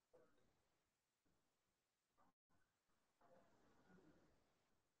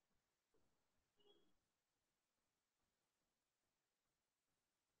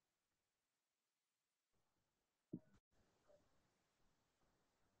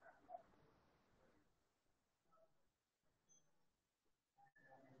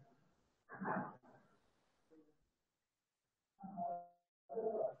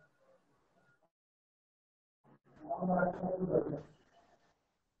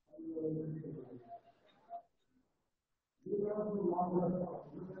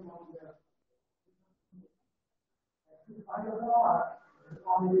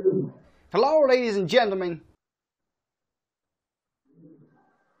 Hello, ladies and gentlemen.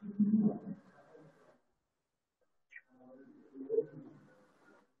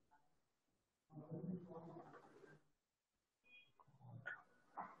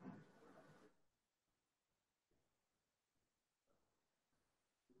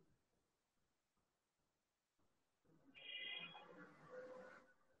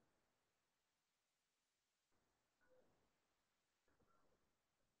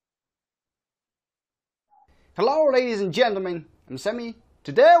 Hello, ladies and gentlemen. I'm Sammy.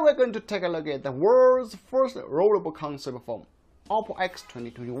 Today we're going to take a look at the world's first rollable concept phone, Oppo X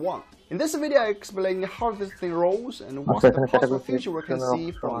 2021. In this video, I explain how this thing rolls and what's the possible future we can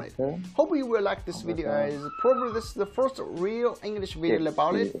see from it. Hope you will like this video, as probably this is the first real English video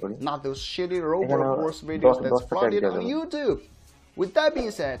about it, not those shitty robot wars videos that's flooded on YouTube. With that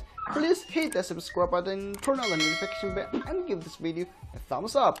being said, please hit the subscribe button, turn on the notification bell, and give this video a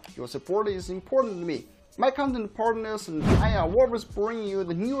thumbs up. Your support is important to me. My content partners and I are always bringing you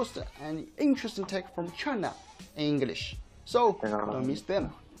the newest and interesting tech from China in English, so don't miss them.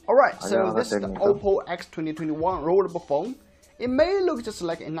 Alright, so this is the Oppo X 2021 rollable phone. It may look just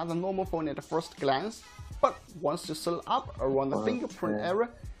like another normal phone at first glance, but once you settle up around the fingerprint area,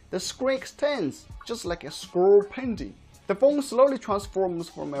 the screen extends just like a scroll painting. The phone slowly transforms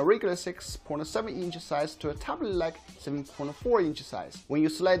from a regular 6.7-inch size to a tablet-like 7.4-inch size. When you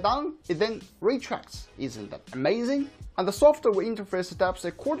slide down, it then retracts. Isn't that amazing? And the software interface adapts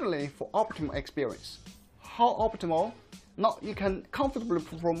accordingly for optimal experience. How optimal? Now you can comfortably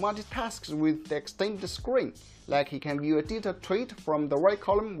perform multitasks with the extended screen, like you can view a detailed tweet from the right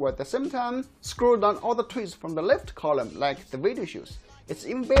column while at the same time scroll down all the tweets from the left column like the video shows. It's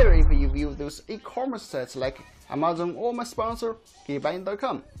even better if you view those e-commerce sites like Amazon or my sponsor,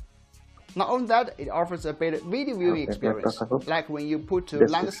 Gearbuying.com. Not only that, it offers a better video viewing experience. Like when you put to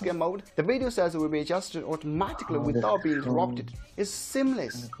landscape mode, the video size will be adjusted automatically without being interrupted. It's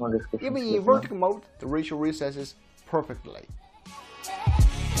seamless. Even in vertical mode, the ratio resizes perfectly.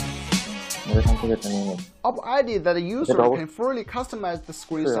 Oppo added that the user can fully customize the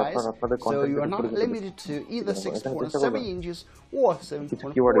screen size, so you are not limited to either 6.7 inches or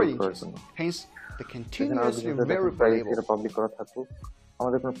 7.4 inches. Hence, the continuously variable.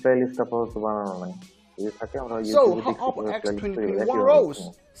 So, how Oppo X 2021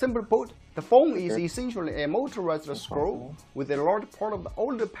 rolls? Simply put, the phone is essentially a motorized scroll with a large part of the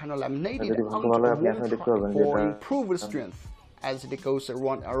older panel laminated onto a wall for improved strength. As it goes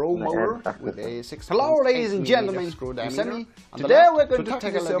around a roll motor with a 6. Hello, ladies and gentlemen. Today we're going to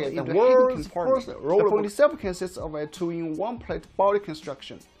take a look at the world's first rollable. The phone itself consists of a 2-in-1 plate body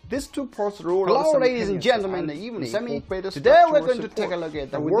construction. These two parts roll. Hello, ladies and gentlemen. Today we're going to take a look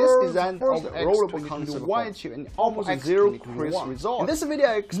at the world's design of rollable concept wide chip and almost zero crease result. In this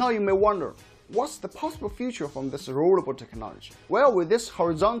video, now you may wonder, what's the possible future from this rollable technology? Well, with this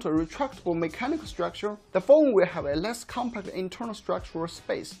horizontal retractable mechanical structure, the phone will have a less complex internal structural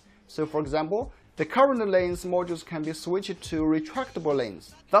space. So for example, the current lens modules can be switched to retractable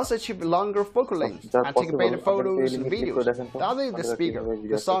lens, thus achieve longer focal lengths and take better photos and videos. The other is the speaker.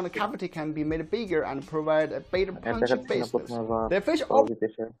 The sound cavity can be made bigger and provide a better punching bass. The official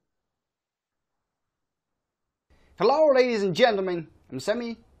Hello, ladies and gentlemen. I'm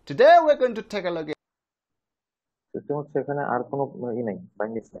Sammy. Today we're going to take a look at system হচ্ছে এখানে আর কোনো নেই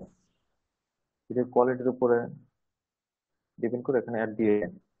binding নেই, video কোয়ালিটির উপরে depend করে এখানে add দিয়ে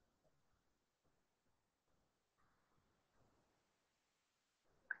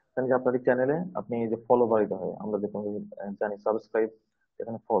যে আপনার চ্যানেলে আপনি এই যে ফলো বাড়িতে হয়, আমরা দেখুন জানি সাবস্ক্রাইব,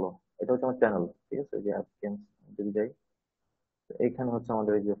 এখানে ফলো, এটা হচ্ছে আমার চ্যানেল, ঠিক আছে। যে অ্যাপস যদি যাই, এইখানে হচ্ছে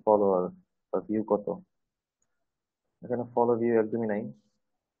আমাদের এই যে ফলোয়ার বা ভিউ কত, এখানে ফলো ভিউ একদমই নাই।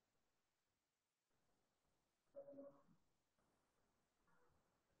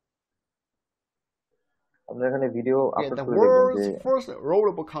 আপনারা এখানে ভিডিও আপলোড the করে দেখবেন world's যে first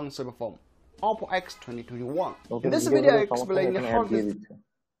rollable concept phone, Oppo X 2021. In this video, I explain how this.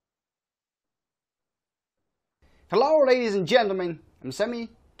 Hello, ladies and gentlemen. I'm Sammy.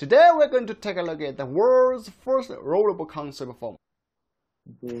 Today we're going to take a look at the world's first rollable concept phone.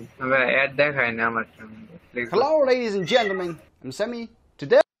 Hello, ladies and gentlemen. I'm Sammy.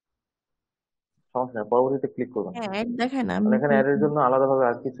 Today. সমস্যা নেই, পরবর্তীতে click করবেন। এখানে add এর জন্য আলাদাভাবে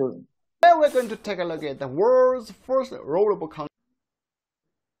আর কিছু। Today we're going to take a look at the world's first rollable concept.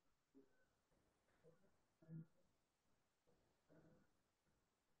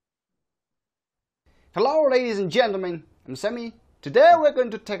 Hello, ladies and gentlemen. I'm Sammy. Today we're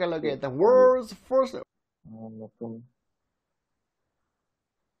going to take a look at the world's first. নতুন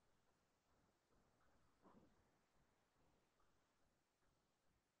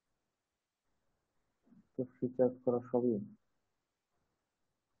feature করা সবই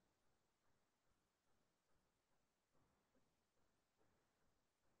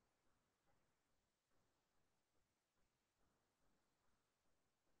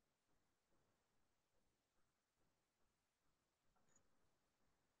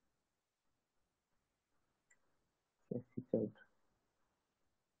feature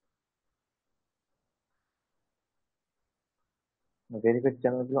verified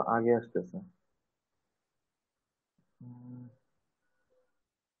চ্যানেলগুলো আগে আসতেছে।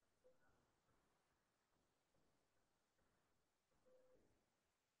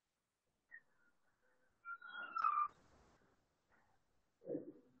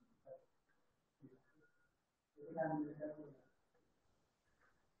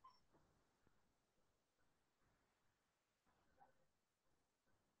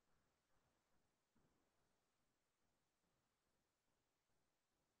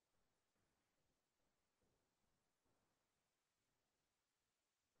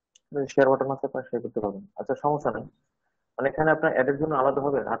 Share button আছে, আপনারা share করতে পারবেন। আচ্ছা, সমস্যা নেই। মানে এখানে আপনার অ্যাডের জন্য আলাদা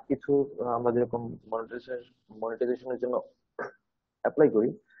হবে আর কিছু আমরা যেরকম মনিটাইজেশনের জন্য অ্যাপ্লাই করি,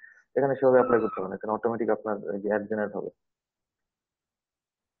 এখানে সেভাবে অ্যাপ্লাই করতে হবে না, এখানে অটোমেটিক আপনার এই যে অ্যাড জেনারেট হবে।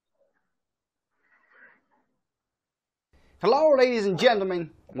 Hello, ladies and gentlemen.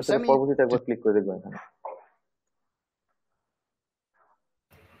 I'm আপনার সেটা Sammy. পরবর্তীতে একবার ক্লিক করে দেখবেন এখানে।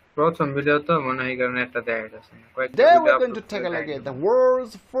 প্রথম ভিডিও তো মনে হয় এই কারণে একটা দেখা যাচ্ছে না, কয়েকটা Today video we're going upload to করে take a look দেখা at the যাবে।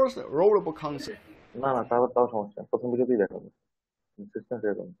 world's first rollable console. না না, তাও সমস্যা নেই। প্রথম ভিডিওতেই দেখাবে সিস্টেম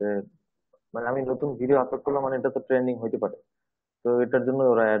এরকম যে, মানে আমি নতুন ভিডিও আপলোড করলাম মানে এটা তো ট্রেন্ডিং হইতে পারে, তো এটার জন্য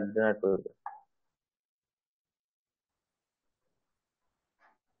ওরা অ্যাড জেনারেট করে দেবে।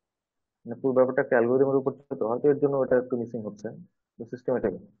 মানে পুরো ব্যাপারটা একটা অ্যালগোরিদমের উপর ছিল, তো হয়তো এর জন্য ওটা একটু মিসিং হচ্ছে, সিস্টেম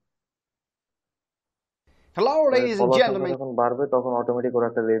এটাই। Hello, ladies and ফলোয়ার সংখ্যা gentlemen. যখন বাড়বে তখন অটোমেটিক ওরা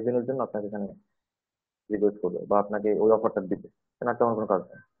একটা রেভিনিউর জন্য আপনাকে এখানে রিকোয়েস্ট করবে বা আপনাকে ওই অফারটা দিবে। না, তেমন কোনো কাজ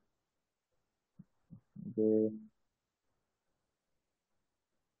নেই। যে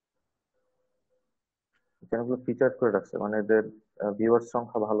চ্যানেলগুলো ফিচার করে রাখছে, মানে এদের ভিউয়ার্স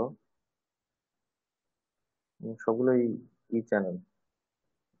সংখ্যা ভালো, সবগুলোই ই চ্যানেল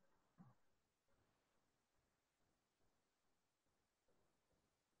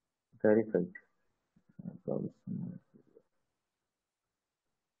ভেরিফাইড।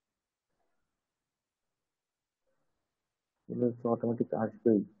 এগুলো তো অটোমেটিক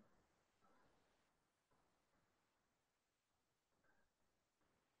আসবেই।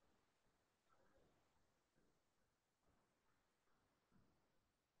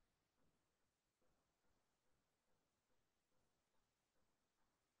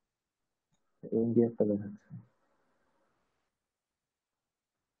 ইন্ডিয়াটা দেখাচ্ছে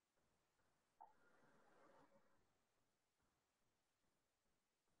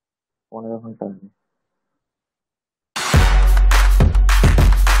 15 ঘন্টা আগে।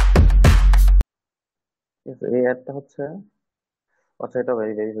 ঠিক আছে, এই অ্যাডটা হচ্ছে, আচ্ছা এটা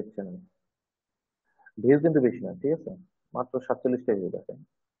ভেরিফাইড চ্যানেল, ভিউ কিন্তু বেশি না, ঠিক আছে, মাত্র 47টা ভিউ দেখেন।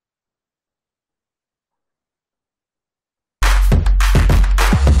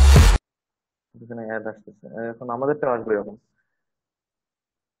 এখানে অ্যাড আসতেছে, এখন আমাদেরটা আসবে এরকম,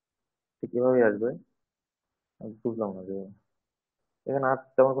 ঠিক এভাবেই আসবে। আমি বুঝলাম না যে এখানে আর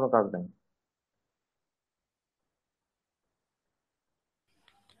তেমন কোনো কাজ নাই।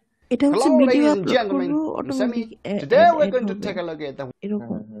 এটা হচ্ছে Hello, video ladies and upload করব gentlemen. I'm automatic Sammy. Add Today we're add going to হবে take a look at the. হুম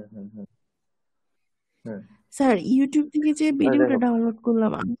এরকম। হুম হুম হুম হুম স্যার ইউটিউব থেকে যে যাই ভিডিওটা হোক, ডাউনলোড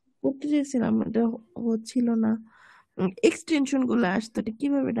করলাম আমি করতে চাইছিলাম, এটা হচ্ছিল না। এক্সটেনশন গুলো আসতো, এটা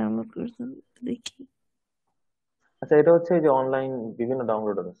কিভাবে ডাউনলোড করছেন দেখি। আচ্ছা এটা হচ্ছে এই যে অনলাইন বিভিন্ন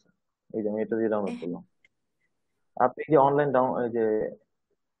ডাউনলোডার আছে, এই যে আমি এটা দিয়ে ডাউনলোড হ্যাঁ, করলাম। আপনি এই যে এই যে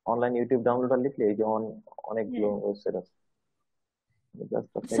অনলাইন ইউটিউব ডাউনলোডার লিখলে এই যে অনেকগুলো হ্যাঁ। ওয়েবসাইট আছে, জাস্ট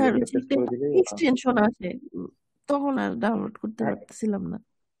আপনি স্যার লিঙ্কটা পেস্ট যেটা করে দিলেই ওরা। এক্সটেনশন আসে তখন আর ডাউনলোড করতে হ্যাঁ, পারতেছিলাম না।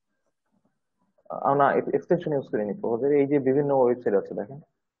 না এক্সটেনশন ইউজ করিনি, প্রপোজের এই যে বিভিন্ন ওয়েবসাইট আছে দেখেন,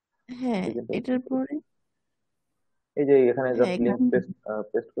 হ্যাঁ, প্রেজেন্ট এটার পরে এই যে এখানে হ্যাঁ জাস্ট লিঙ্ক এখানে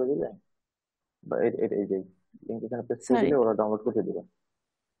পেস্ট করে দিলে, বা এই যে লিঙ্ক এখানে পেস্ট করে স্যার দিলে ওরা ডাউনলোড করে দিবে।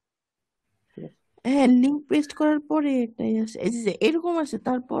 ঠিক আছে, হ্যাঁ লিংক পেস্ট করার পরে এটাই আসে, এই যে এরকম আসে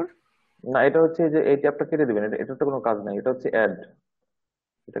তারপর। না এটা হচ্ছে এই যে এই ট্যাবটা কেটে দিবেন, এটা তো কোনো কাজ নাই, এটা হচ্ছে অ্যাড,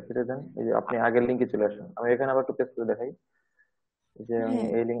 এটা কেটে দেন। এই যে আপনি আগের লিঙ্কে চলে আসেন, আমি এখানে আবার একটু পেস্ট করে দেখাই। এই যে আমি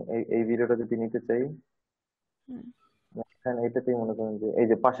হ্যাঁ এই লিঙ্ক এই ভিডিওটা যদি নিতে চাই, হ্যাঁ হ্যাঁ, এটাতেই মনে করেন যে এই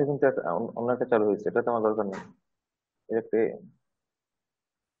যে পাশে কিন্তু অন্য একটা চালু হয়েছে, এটা তো আমার দরকার নেই। এটাতে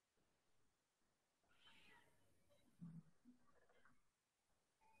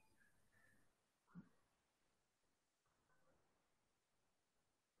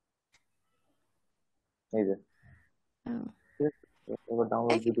এই যে, আহ, ঠিক আছে, এবার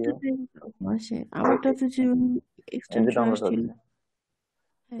ডাউনলোড এক একটা ভিডিও। টাইম আসে আমারটাতে যে এই যে এক্সটেনশন ডাউনলোড আসছিল। হচ্ছে,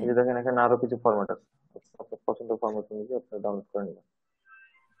 এই হ্যাঁ, যে দেখেন এখানে আরো কিছু ফরম্যাট আছে, আপনার পছন্দের ফরম্যাট অনুযায়ী আপনি ডাউনলোড করে নেবেন।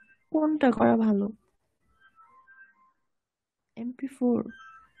 কোনটা করা ভালো? MP4?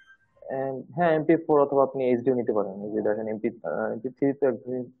 হ্যাঁ, MP4 অথবা আপনি এইচডিও নিতে পারেন। এই যে দেখেন MP3 তো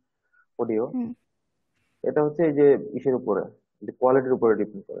একদমই অডিও। হুম এটা হচ্ছে এই যে ইসের উপরে, কোয়ালিটির উপরে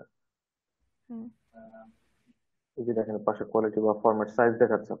ডিপেন্ড করে। হুম। এই যে দেখেন পাশে কোয়ালিটি বা ফরম্যাট সাইজ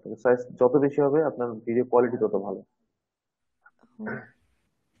দেখাচ্ছে, আপনার সাইজ যত বেশি হবে আপনার ভিডিও কোয়ালিটি তত ভালো। ও,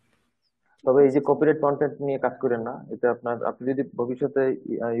 ঠিক তবে এই আছে যে কপিরাইট কন্টেন্ট নিয়ে কাজ করেন না, এটা আপনি যদি ভবিষ্যতে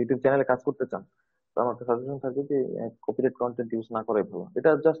ইউটিউব চ্যানেলে কাজ করতে চান, তো আমার একটা সাজেশন থাকবে যে কপিরাইট কন্টেন্ট ইউজ না করাই ভালো। এটা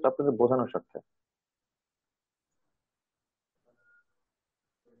জাস্ট আপনাদের বোঝানোর স্বার্থে।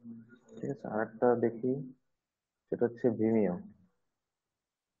 ঠিক আছে, আর একটা দেখি, সেটা হচ্ছে Vimeo.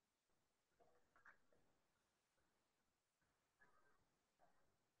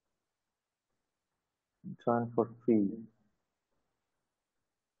 Join for free.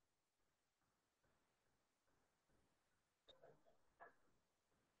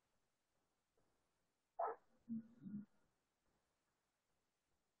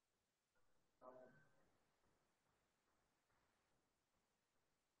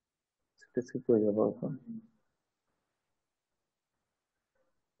 Skip হয়ে যাবো এখন,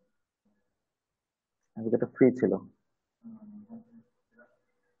 আগে যেটা ফ্রি ছিল।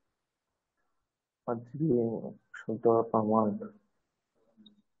 5 GB $100 per month।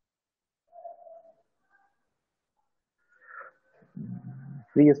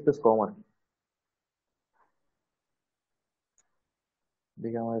 Free space কম আর কি।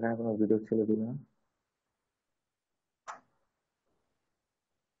 দেখি আমার এখানে কোনো ভিডিও ছিল কিনা।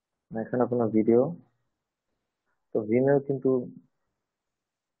 না, এখানে কোনো ভিডিও, তো ভিমেও কিন্তু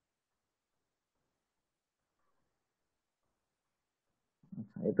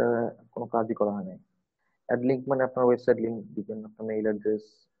এটা কোনো কাজই করা হয় নাই। অ্যাড লিঙ্ক মানে আপনার ওয়েবসাইট লিঙ্ক দিবেন, আপনার মেইল অ্যাড্রেস,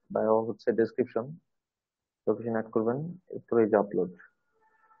 বায়ো হচ্ছে ডেসক্রিপশন, লোকেশন অ্যাড করবেন, এরপর এই যে আপলোড।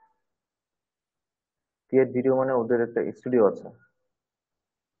 ক্রিয়েট ভিডিও মানে ওদের একটা স্টুডিও আছে,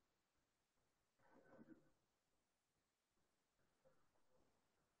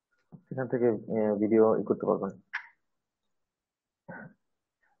 সেখান থেকে ভিডিও ই করতে পারবেন,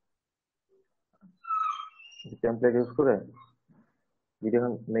 টেমপ্লেট ইউজ করে ভিডিও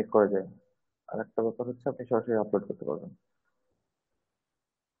মেক করা যায়। আর একটা ব্যাপার হচ্ছে আপনি সরাসরি আপলোড করতে পারবেন।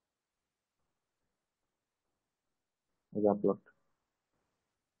 এই যে আপলোড,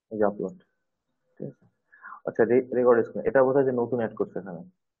 এই যে আপলোড। ঠিক আছে, আচ্ছা, রেকর্ড স্ক্রিন, এটা বোধহয় যে নতুন অ্যাড করছে এখানে,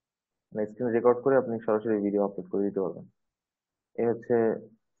 মানে স্ক্রিন রেকর্ড করে আপনি সরাসরি ভিডিও আপলোড করে দিতে পারবেন। এই হচ্ছে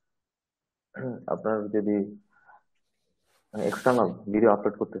আপনার যদি মানে এক্সটার্নাল ভিডিও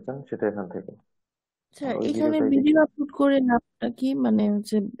আপলোড করতে চান, সেটা এখান থেকে। আচ্ছা, আর ওই এখানে ভিডিওটাই ভিডিও দেখি। আপলোড করে লাভটা কি, মানে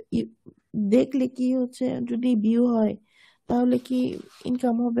হচ্ছে ই- দেখলে কি হচ্ছে, যদি ভিউ হয় তাহলে কি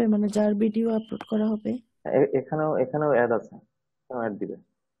ইনকাম হবে, মানে যার ভিডিও আপলোড করা হবে? এখানেও এখানেও অ্যাড আছে, এখানেও অ্যাড দিবে।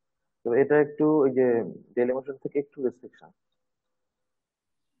 তো এটা একটু ওই যে ডেইলি মোশন থেকে একটু রেস্ট্রিকশন,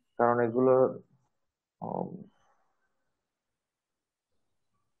 কারণ এগুলো উম,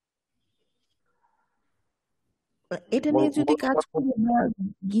 এটা নিয়ে মূল- যদি মূলত কাজ করি বা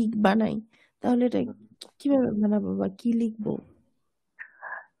গিগ বানাই, তাহলে এটা কিভাবে বানাবো বা কি লিখবো?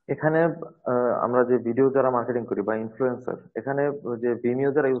 এখানে আমরা যে ভিডিও যারা মার্কেটিং করি বা ইনফ্লুয়েন্সার, এখানে ওই যে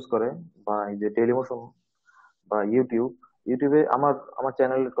ভিমিও যারা ইউজ করে, বা এই যে টেলিমোশন বা ইউটিউবে আমার আমার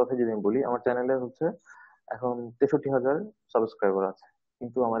চ্যানেলের কথা যদি আমি বলি, আমার চ্যানেলে হচ্ছে এখন 63,000 সাবস্ক্রাইবার আছে,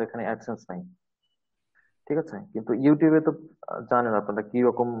 কিন্তু আমার এখানে অ্যাডসেন্স নাই। ঠিক আছে, কিন্তু ইউটিউবে তো জানেন আপনারা কি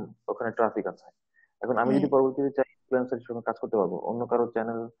রকম ওখানে ট্রাফিক আছে। এখন আমি হ্যাঁ, যদি পরবর্তীতে চাই ইনফ্লুয়েন্সারের সঙ্গে কাজ করতে পারবো, অন্য কারো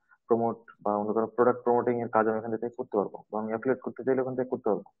চ্যানেল প্রমোট বা অন্য কারো প্রোডাক্ট প্রমোটিং এর কাজ আমি এখান থেকে করতে পারবো, বা আমি অ্যাফিলিয়েট করতে চাইলে ওখান থেকে করতে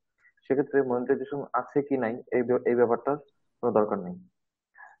পারবো। সেক্ষেত্রে মনিটাইজেশন আছে কি নাই এই ব্যাপারটার কোনো দরকার নেই।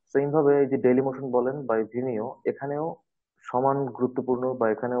 সেম ভাবে এই যে ডেইলি মোশন বলেন বা ভিমিও, এখানেও সমান গুরুত্বপূর্ণ, বা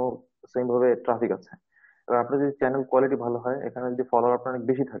এখানেও সেম ভাবে ট্রাফিক আছে। এবার আপনার যদি চ্যানেল কোয়ালিটি ভালো হয়, এখানে যদি ফলোয়ার আপনার অনেক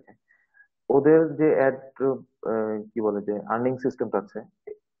বেশি থাকে, ওদের যে অ্যাড কি বলে যে আর্নিং সিস্টেমটা আছে,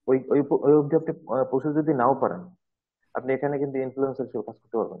 ওই ওই ওই অবধি আপনি পৌঁছে যদি নাও পারেন, আপনি এখানে কিন্তু ইনফ্লুয়েন্সার হিসেবে কাজ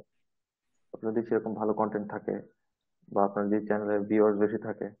করতে পারবেন। আপনার যদি সেরকম ভালো কন্টেন্ট থাকে, বা আপনার যদি চ্যানেলের ভিউয়ার্স বেশি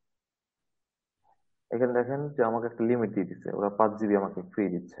থাকে। এখানে দেখেন যে আমাকে একটা লিমিট দিয়ে দিচ্ছে, ওরা 5 GB আমাকে ফ্রি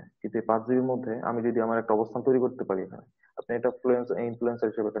দিচ্ছে, কিন্তু এই 5 GB মধ্যে আমি যদি আমার একটা অবস্থান তৈরি করতে পারি এখানে, আপনি এটা ইনফ্লুয়েন্সার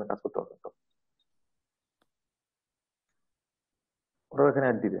হিসেবে এখানে কাজ করতে পারবেন। তো ওরাও এখানে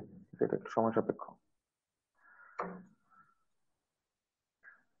অ্যাড দিবে, সেটা একটু সময় সাপেক্ষ।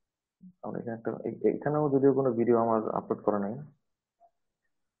 আমরা এখানে একটা এখানেও যদিও কোনো ভিডিও আমার আপলোড করা নাই,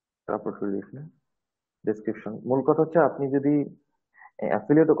 আপলোড করে দিয়েছি ডেসক্রিপশন। মূল কথা হচ্ছে আপনি যদি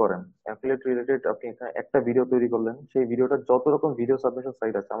অ্যাফিলিয়েটও করেন, অ্যাফিলিয়েট রিলেটেড আপনি এখানে একটা ভিডিও তৈরি করলেন, সেই ভিডিওটা যত রকম ভিডিও সাবমিশন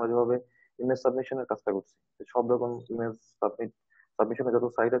সাইট আছে, আমরা যেভাবে ইমেজ সাবমিশনের কাজটা করছি, সব রকম ইমেজ সাবমিশনের যত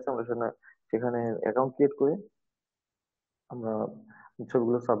সাইট আছে আমরা সেখানে সেখানে অ্যাকাউন্ট ক্রিয়েট করে আমরা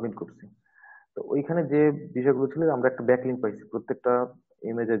ছবিগুলো সাবমিট করছি। তো ওইখানে যে বিষয়গুলো ছিল, আমরা একটা ব্যাকলিংক পাইছি প্রত্যেকটা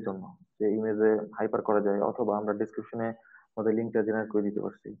ইমেজের জন্য, যে ইমেজে হাইপার করা যায়, অথবা আমরা ডিসক্রিপশনে আমাদের লিঙ্কটা জেনারেট করে দিতে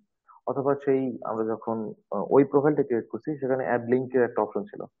পারছি, অথবা সেই আমরা যখন ওই প্রোফাইলটা ক্রিয়েট করছি সেখানে অ্যাড লিঙ্কের একটা অপশন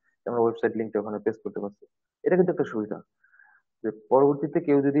ছিল, যে আমরা ওয়েবসাইট লিঙ্কটা ওখানে পেস্ট করতে পারছি। এটা কিন্তু একটা সুবিধা, যে পরবর্তীতে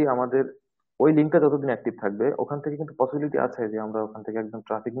কেউ যদি আমাদের ওই লিঙ্কটা যতদিন অ্যাক্টিভ থাকবে, ওখান থেকে কিন্তু পসিবিলিটি আছে যে আমরা ওখান থেকে একদম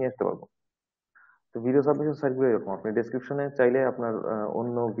ট্রাফিক নিয়ে আসতে পারবো। তো ভিডিও সাবমিশন সাইটগুলো এরকম, আপনি ডেসক্রিপশনে চাইলে আপনার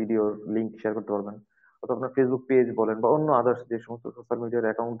অন্য ভিডিওর লিংক শেয়ার করতে পারবেন, অথবা আপনার ফেসবুক পেজ বলেন বা অন্য আদার্স যে সমস্ত সোশ্যাল মিডিয়ার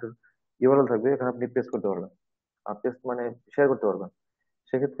অ্যাকাউন্টের ইউআরএল থাকবে, এখানে আপনি পেস্ট করতে পারবেন, আর পেস্ট মানে শেয়ার করতে পারবেন।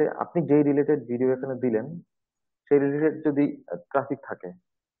 সেক্ষেত্রে আপনি যেই রিলেটেড ভিডিও এখানে দিলেন, সেই রিলেটেড যদি ট্রাফিক থাকে,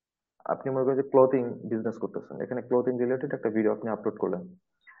 আপনি মনে করেন যে ক্লথিং বিজনেস করতেছেন, এখানে ক্লথিং রিলেটেড একটা ভিডিও আপনি আপলোড করলেন,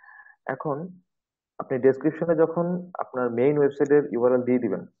 এখন আপনি ডেসক্রিপশনে যখন আপনার মেইন ওয়েবসাইটের ইউআরএল দিয়ে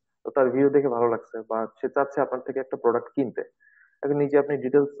দিবেন, তো তার ভিডিও দেখে ভালো লাগছে বা সে চাচ্ছে আপনার থেকে একটা প্রোডাক্ট কিনতে, এখন নিচে আপনি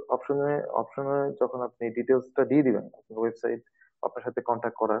ডিটেলস অপশনে অপশনে যখন আপনি ডিটেলসটা দিয়ে দিবেন, আপনার ওয়েবসাইট, আপনার সাথে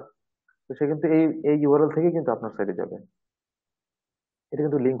কন্ট্যাক্ট করার, তো সে কিন্তু এই এই ইউআরএল থেকে কিন্তু আপনার সাইটে যাবে। এটা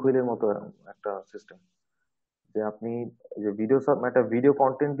কিন্তু লিঙ্ক হুইলের মতো একটা সিস্টেম, যে আপনি যে ভিডিও একটা ভিডিও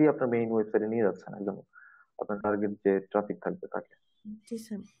কন্টেন্ট দিয়ে আপনার মেইন ওয়েবসাইটে নিয়ে যাচ্ছেন একদম আপনার টার্গেট যে ট্রাফিক থাকবে তাকে। জি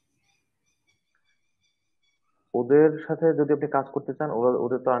স্যার। ওদের সাথে যদি আপনি কাজ করতে চান, ওরা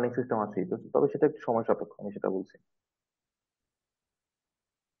ওদের তো আর্নিং সিস্টেম আছেই, তবে সেটা একটু সময় সাপেক্ষ, আমি সেটা বলছি।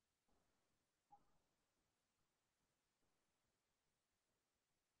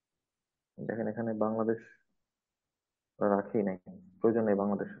 দেখেন এখানে বাংলাদেশ ওরা রাখেই নাই, প্রয়োজন নেই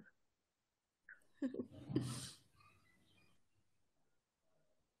বাংলাদেশের।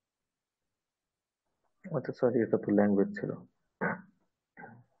 আচ্ছা সরি, এটা তো ল্যাঙ্গুয়েজ ছিল।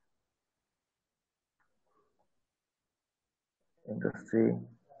 ইন্ডাস্ট্রি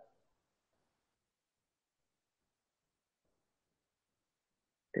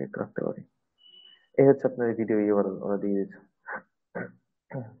টেক রাখতে পারি। এই হচ্ছে আপনার ভিডিও ইউআরএল ওরা দিয়ে দিয়েছে।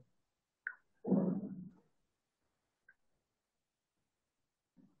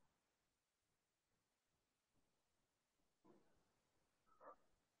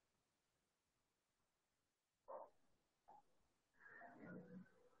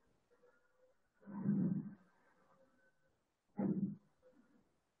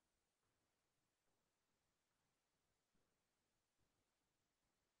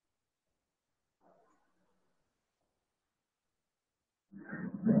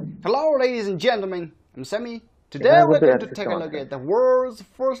 Hello, ladies and gentlemen. I'm Sammy. Today এখানেও we're কিন্তু going add to take system a look আছে। at the world's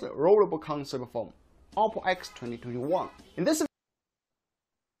first rollable console from Oppo X 2021. In this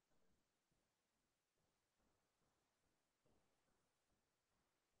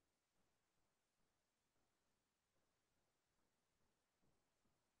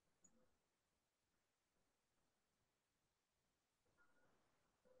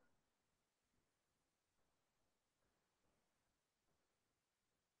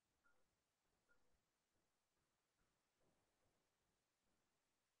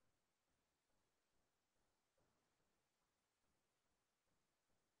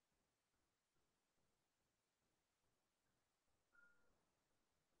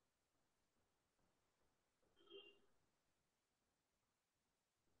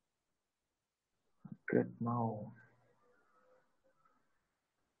great নাও।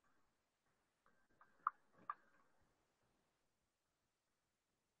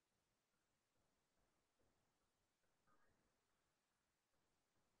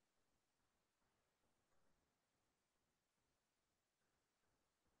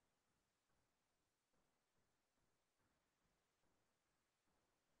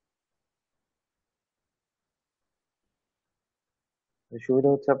 সুবিধা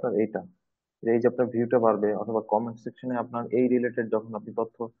হচ্ছে আপনার এইটা, যে এই যে আপনার ভিউটা বাড়বে, অথবা কমেন্ট সেকশনে আপনার এই রিলেটেড যখন আপনি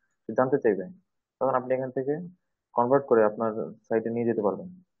তথ্য জানতে চাইবেন, তখন আপনি এখান থেকে কনভার্ট করে আপনার সাইটে নিয়ে যেতে পারবেন।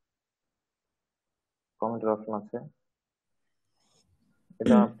 কমেন্টের অপশন আছে,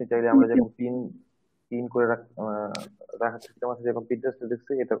 এটা আপনি চাইলে আমরা যেরকম পিন পিন করে রাখার সিস্টেম আছে, যেরকম পিন্টারেস্টে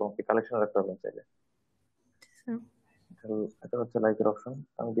দেখছি, এরকম কালেকশন রাখতে পারবেন চাইলে। এটা এটা হচ্ছে লাইকের অপশন,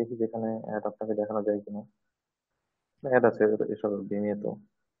 আমি দেখি যেখানে অ্যাড আপনাকে দেখানো যায় কিনা। অ্যাড আছে এসব ভিমিও তো।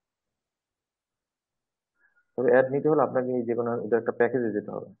 তবে অ্যাড নিতে হলে আপনাকে যে কোনো একটা প্যাকেজে যেতে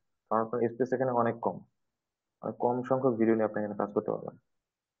হবে, কারণ আপনার স্পেস এখানে অনেক কম, আর কম সংখ্যক ভিডিও নিয়ে আপনি এখানে কাজ করতে পারবেন।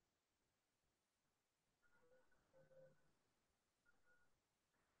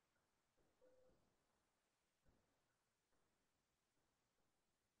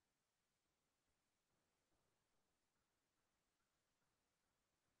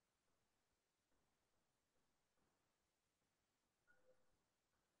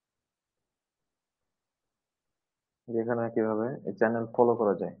 যেখানে কিভাবে চ্যানেল ফলো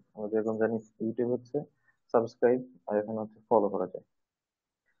করা যায়, আমরা যেরকম জানি ইউটিউব হচ্ছে সাবস্ক্রাইব, আর এখানে হচ্ছে ফলো করা যায়।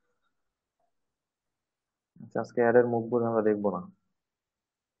 আচ্ছা, আজকে অ্যাডের মুখগুলো আমরা দেখবো না,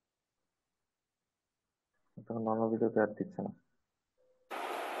 তখন নর্মাল ভিডিওতে অ্যাড দিচ্ছে না।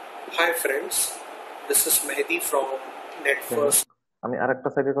 Hi friends, this is Mehdi from Net যাই হোক, First. আমি আরেকটা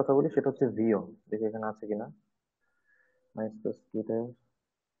সাইডের কথা বলি, সেটা হচ্ছে ভিও। দেখি এখানে আছে কিনা। মাই স্পেস টুইটার,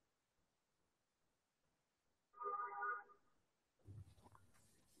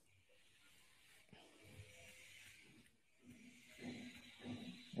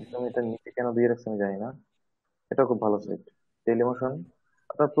 আমি এটা নিচে কেন দিয়ে রাখছি আমি জানি না। এটা খুব ভালো সাইট, টেলিমোশন।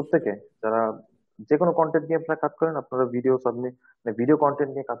 আপনারা প্রত্যেকে যারা যে কোনো কন্টেন্ট নিয়ে আপনারা কাজ করেন, আপনারা ভিডিও সাবমিট, মানে ভিডিও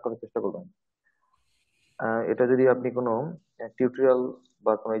কন্টেন্ট নিয়ে কাজ করার চেষ্টা করবেন। এটা যদি আপনি কোনো টিউটোরিয়াল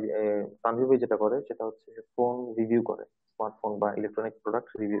বা কোনো তানভীর ভাই যেটা করে সেটা হচ্ছে ফোন রিভিউ করে, স্মার্টফোন বা ইলেকট্রনিক প্রোডাক্ট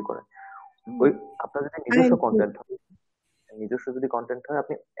রিভিউ করে। ওই আপনার যদি নিজস্ব কন্টেন্ট হয়, নিজস্ব যদি কন্টেন্ট হয়,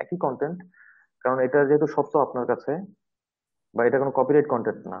 আপনি একই কন্টেন্ট, কারণ এটা যেহেতু সত্য আপনার কাছে, বা এটা কোনো কপিরাইট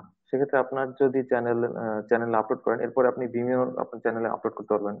কন্টেন্ট না, সেক্ষেত্রে আপনার যদি চ্যানেলে আপলোড করেন, এরপরে আপনি ভিমিও আপনার চ্যানেলে আপলোড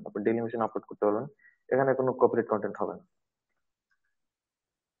করতে পারবেন, আপনি ডেইলিমিশন আপলোড করতে পারবেন, এখানে কোনো কপিরাইট কন্টেন্ট হবে না।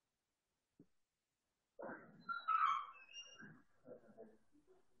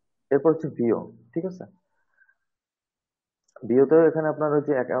 এরপর হচ্ছে ভিও, ঠিক আছে। ভিওতেও এখানে আপনার ওই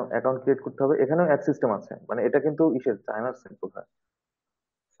যে অ্যাকাউন্ট ক্রিয়েট করতে হবে, এখানেও অ্যাড সিস্টেম আছে, মানে এটা কিন্তু ইসের চায়নার সেট কোথায়।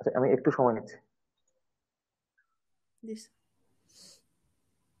 আচ্ছা, আমি একটু সময় নিচ্ছি। This.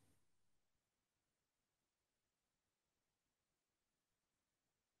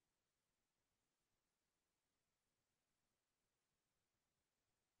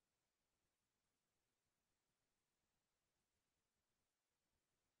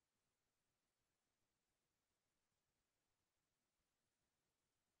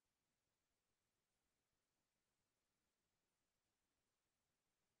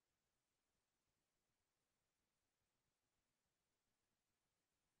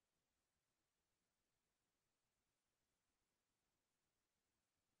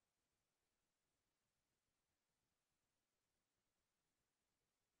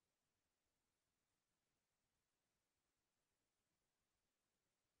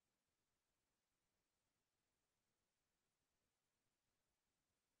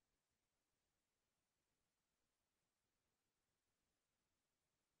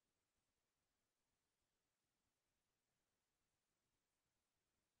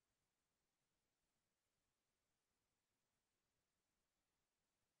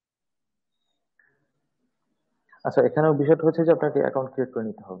 আচ্ছা, এখানেও বিষয়টা হচ্ছে যে আপনাকে অ্যাকাউন্ট ক্রিয়েট করে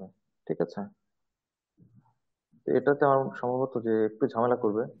নিতে হবে, ঠিক আছে। তো এটাতে আমার সম্ভবত যে একটু ঝামেলা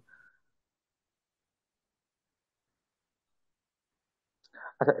করবে।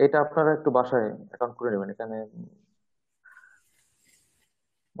 আচ্ছা, এটা আপনারা একটু বাসায় অ্যাকাউন্ট করে নেবেন, এখানে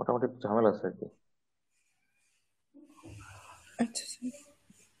মোটামুটি একটু ঝামেলা আছে আর কি। আচ্ছা স্যার।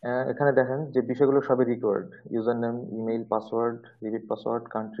 এখানে দেখেন যে বিষয়গুলো সবই required, user name, email, password, repeat password,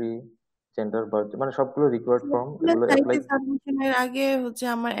 country, gender, birth, মানে সবগুলো রিকোয়ার্ড ফর্ম, সবগুলো এগুলো অ্যাপ্লাই। সাইটে সাবমিশনের আগে হচ্ছে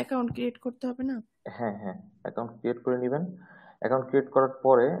আমার অ্যাকাউন্ট ক্রিয়েট করতে হবে না? হ্যাঁ, হ্যাঁ, অ্যাকাউন্ট ক্রিয়েট করে নেবেন। অ্যাকাউন্ট ক্রিয়েট করার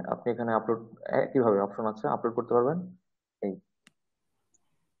পরে আপনি এখানে আপলোড, কিভাবে অপশন আছে, আপলোড করতে পারবেন। এই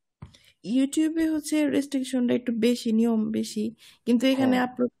ইউটিউবে হচ্ছে রেস্ট্রিকশনটা একটু বেশি, নিয়ম বেশি, কিন্তু এখানে হ্যাঁ,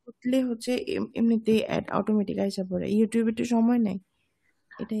 আপলোড করলে হচ্ছে এমনিতেই অ্যাড অটোমেটিক আইসা পড়ে। ইউটিউবে একটু সময় নেয়,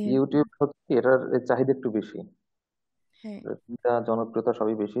 এটাই আর কি। ইউটিউব হচ্ছে কি, এটার এর চাহিদা একটু বেশি, হ্যাঁ। এটা জনপ্রিয়তা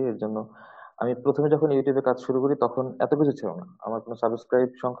সবই বেশি, এর জন্য আমি প্রথমে যখন ইউটিউবে কাজ শুরু করি তখন এত কিছু ছিল না, আমার কোনো সাবস্ক্রাইব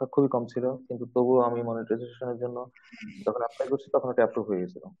সংখ্যা খুবই কম ছিল, কিন্তু তবুও আমি মনিটাইজেশনের জন্য যখন অ্যাপ্লাই করছি তখন এটা অ্যাপ্রুভ হয়ে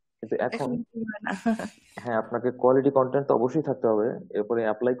গেছিল। কিন্তু এখন, এখন কি হয় না? হ্যাঁ, আপনাকে কোয়ালিটি কন্টেন্ট তো অবশ্যই থাকতে হবে। এরপরে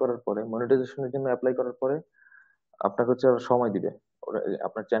অ্যাপ্লাই করার পরে, মনিটাইজেশনের জন্য অ্যাপ্লাই করার পরে আপনাকে হচ্ছে আরো সময় দিবে।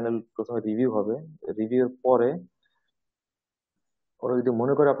 আপনার চ্যানেল প্রথমে রিভিউ হবে, রিভিউর পরে ওরা যদি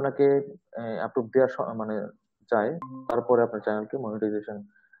মনে করে আপনাকে অ্যাপ্রুভ দেওয়ার মানে চায়, তারপরে আপনার চ্যানেলকে মনিটাইজেশন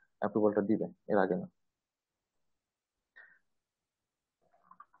অ্যাপ্রুভালটা দিবে, এর আগে না।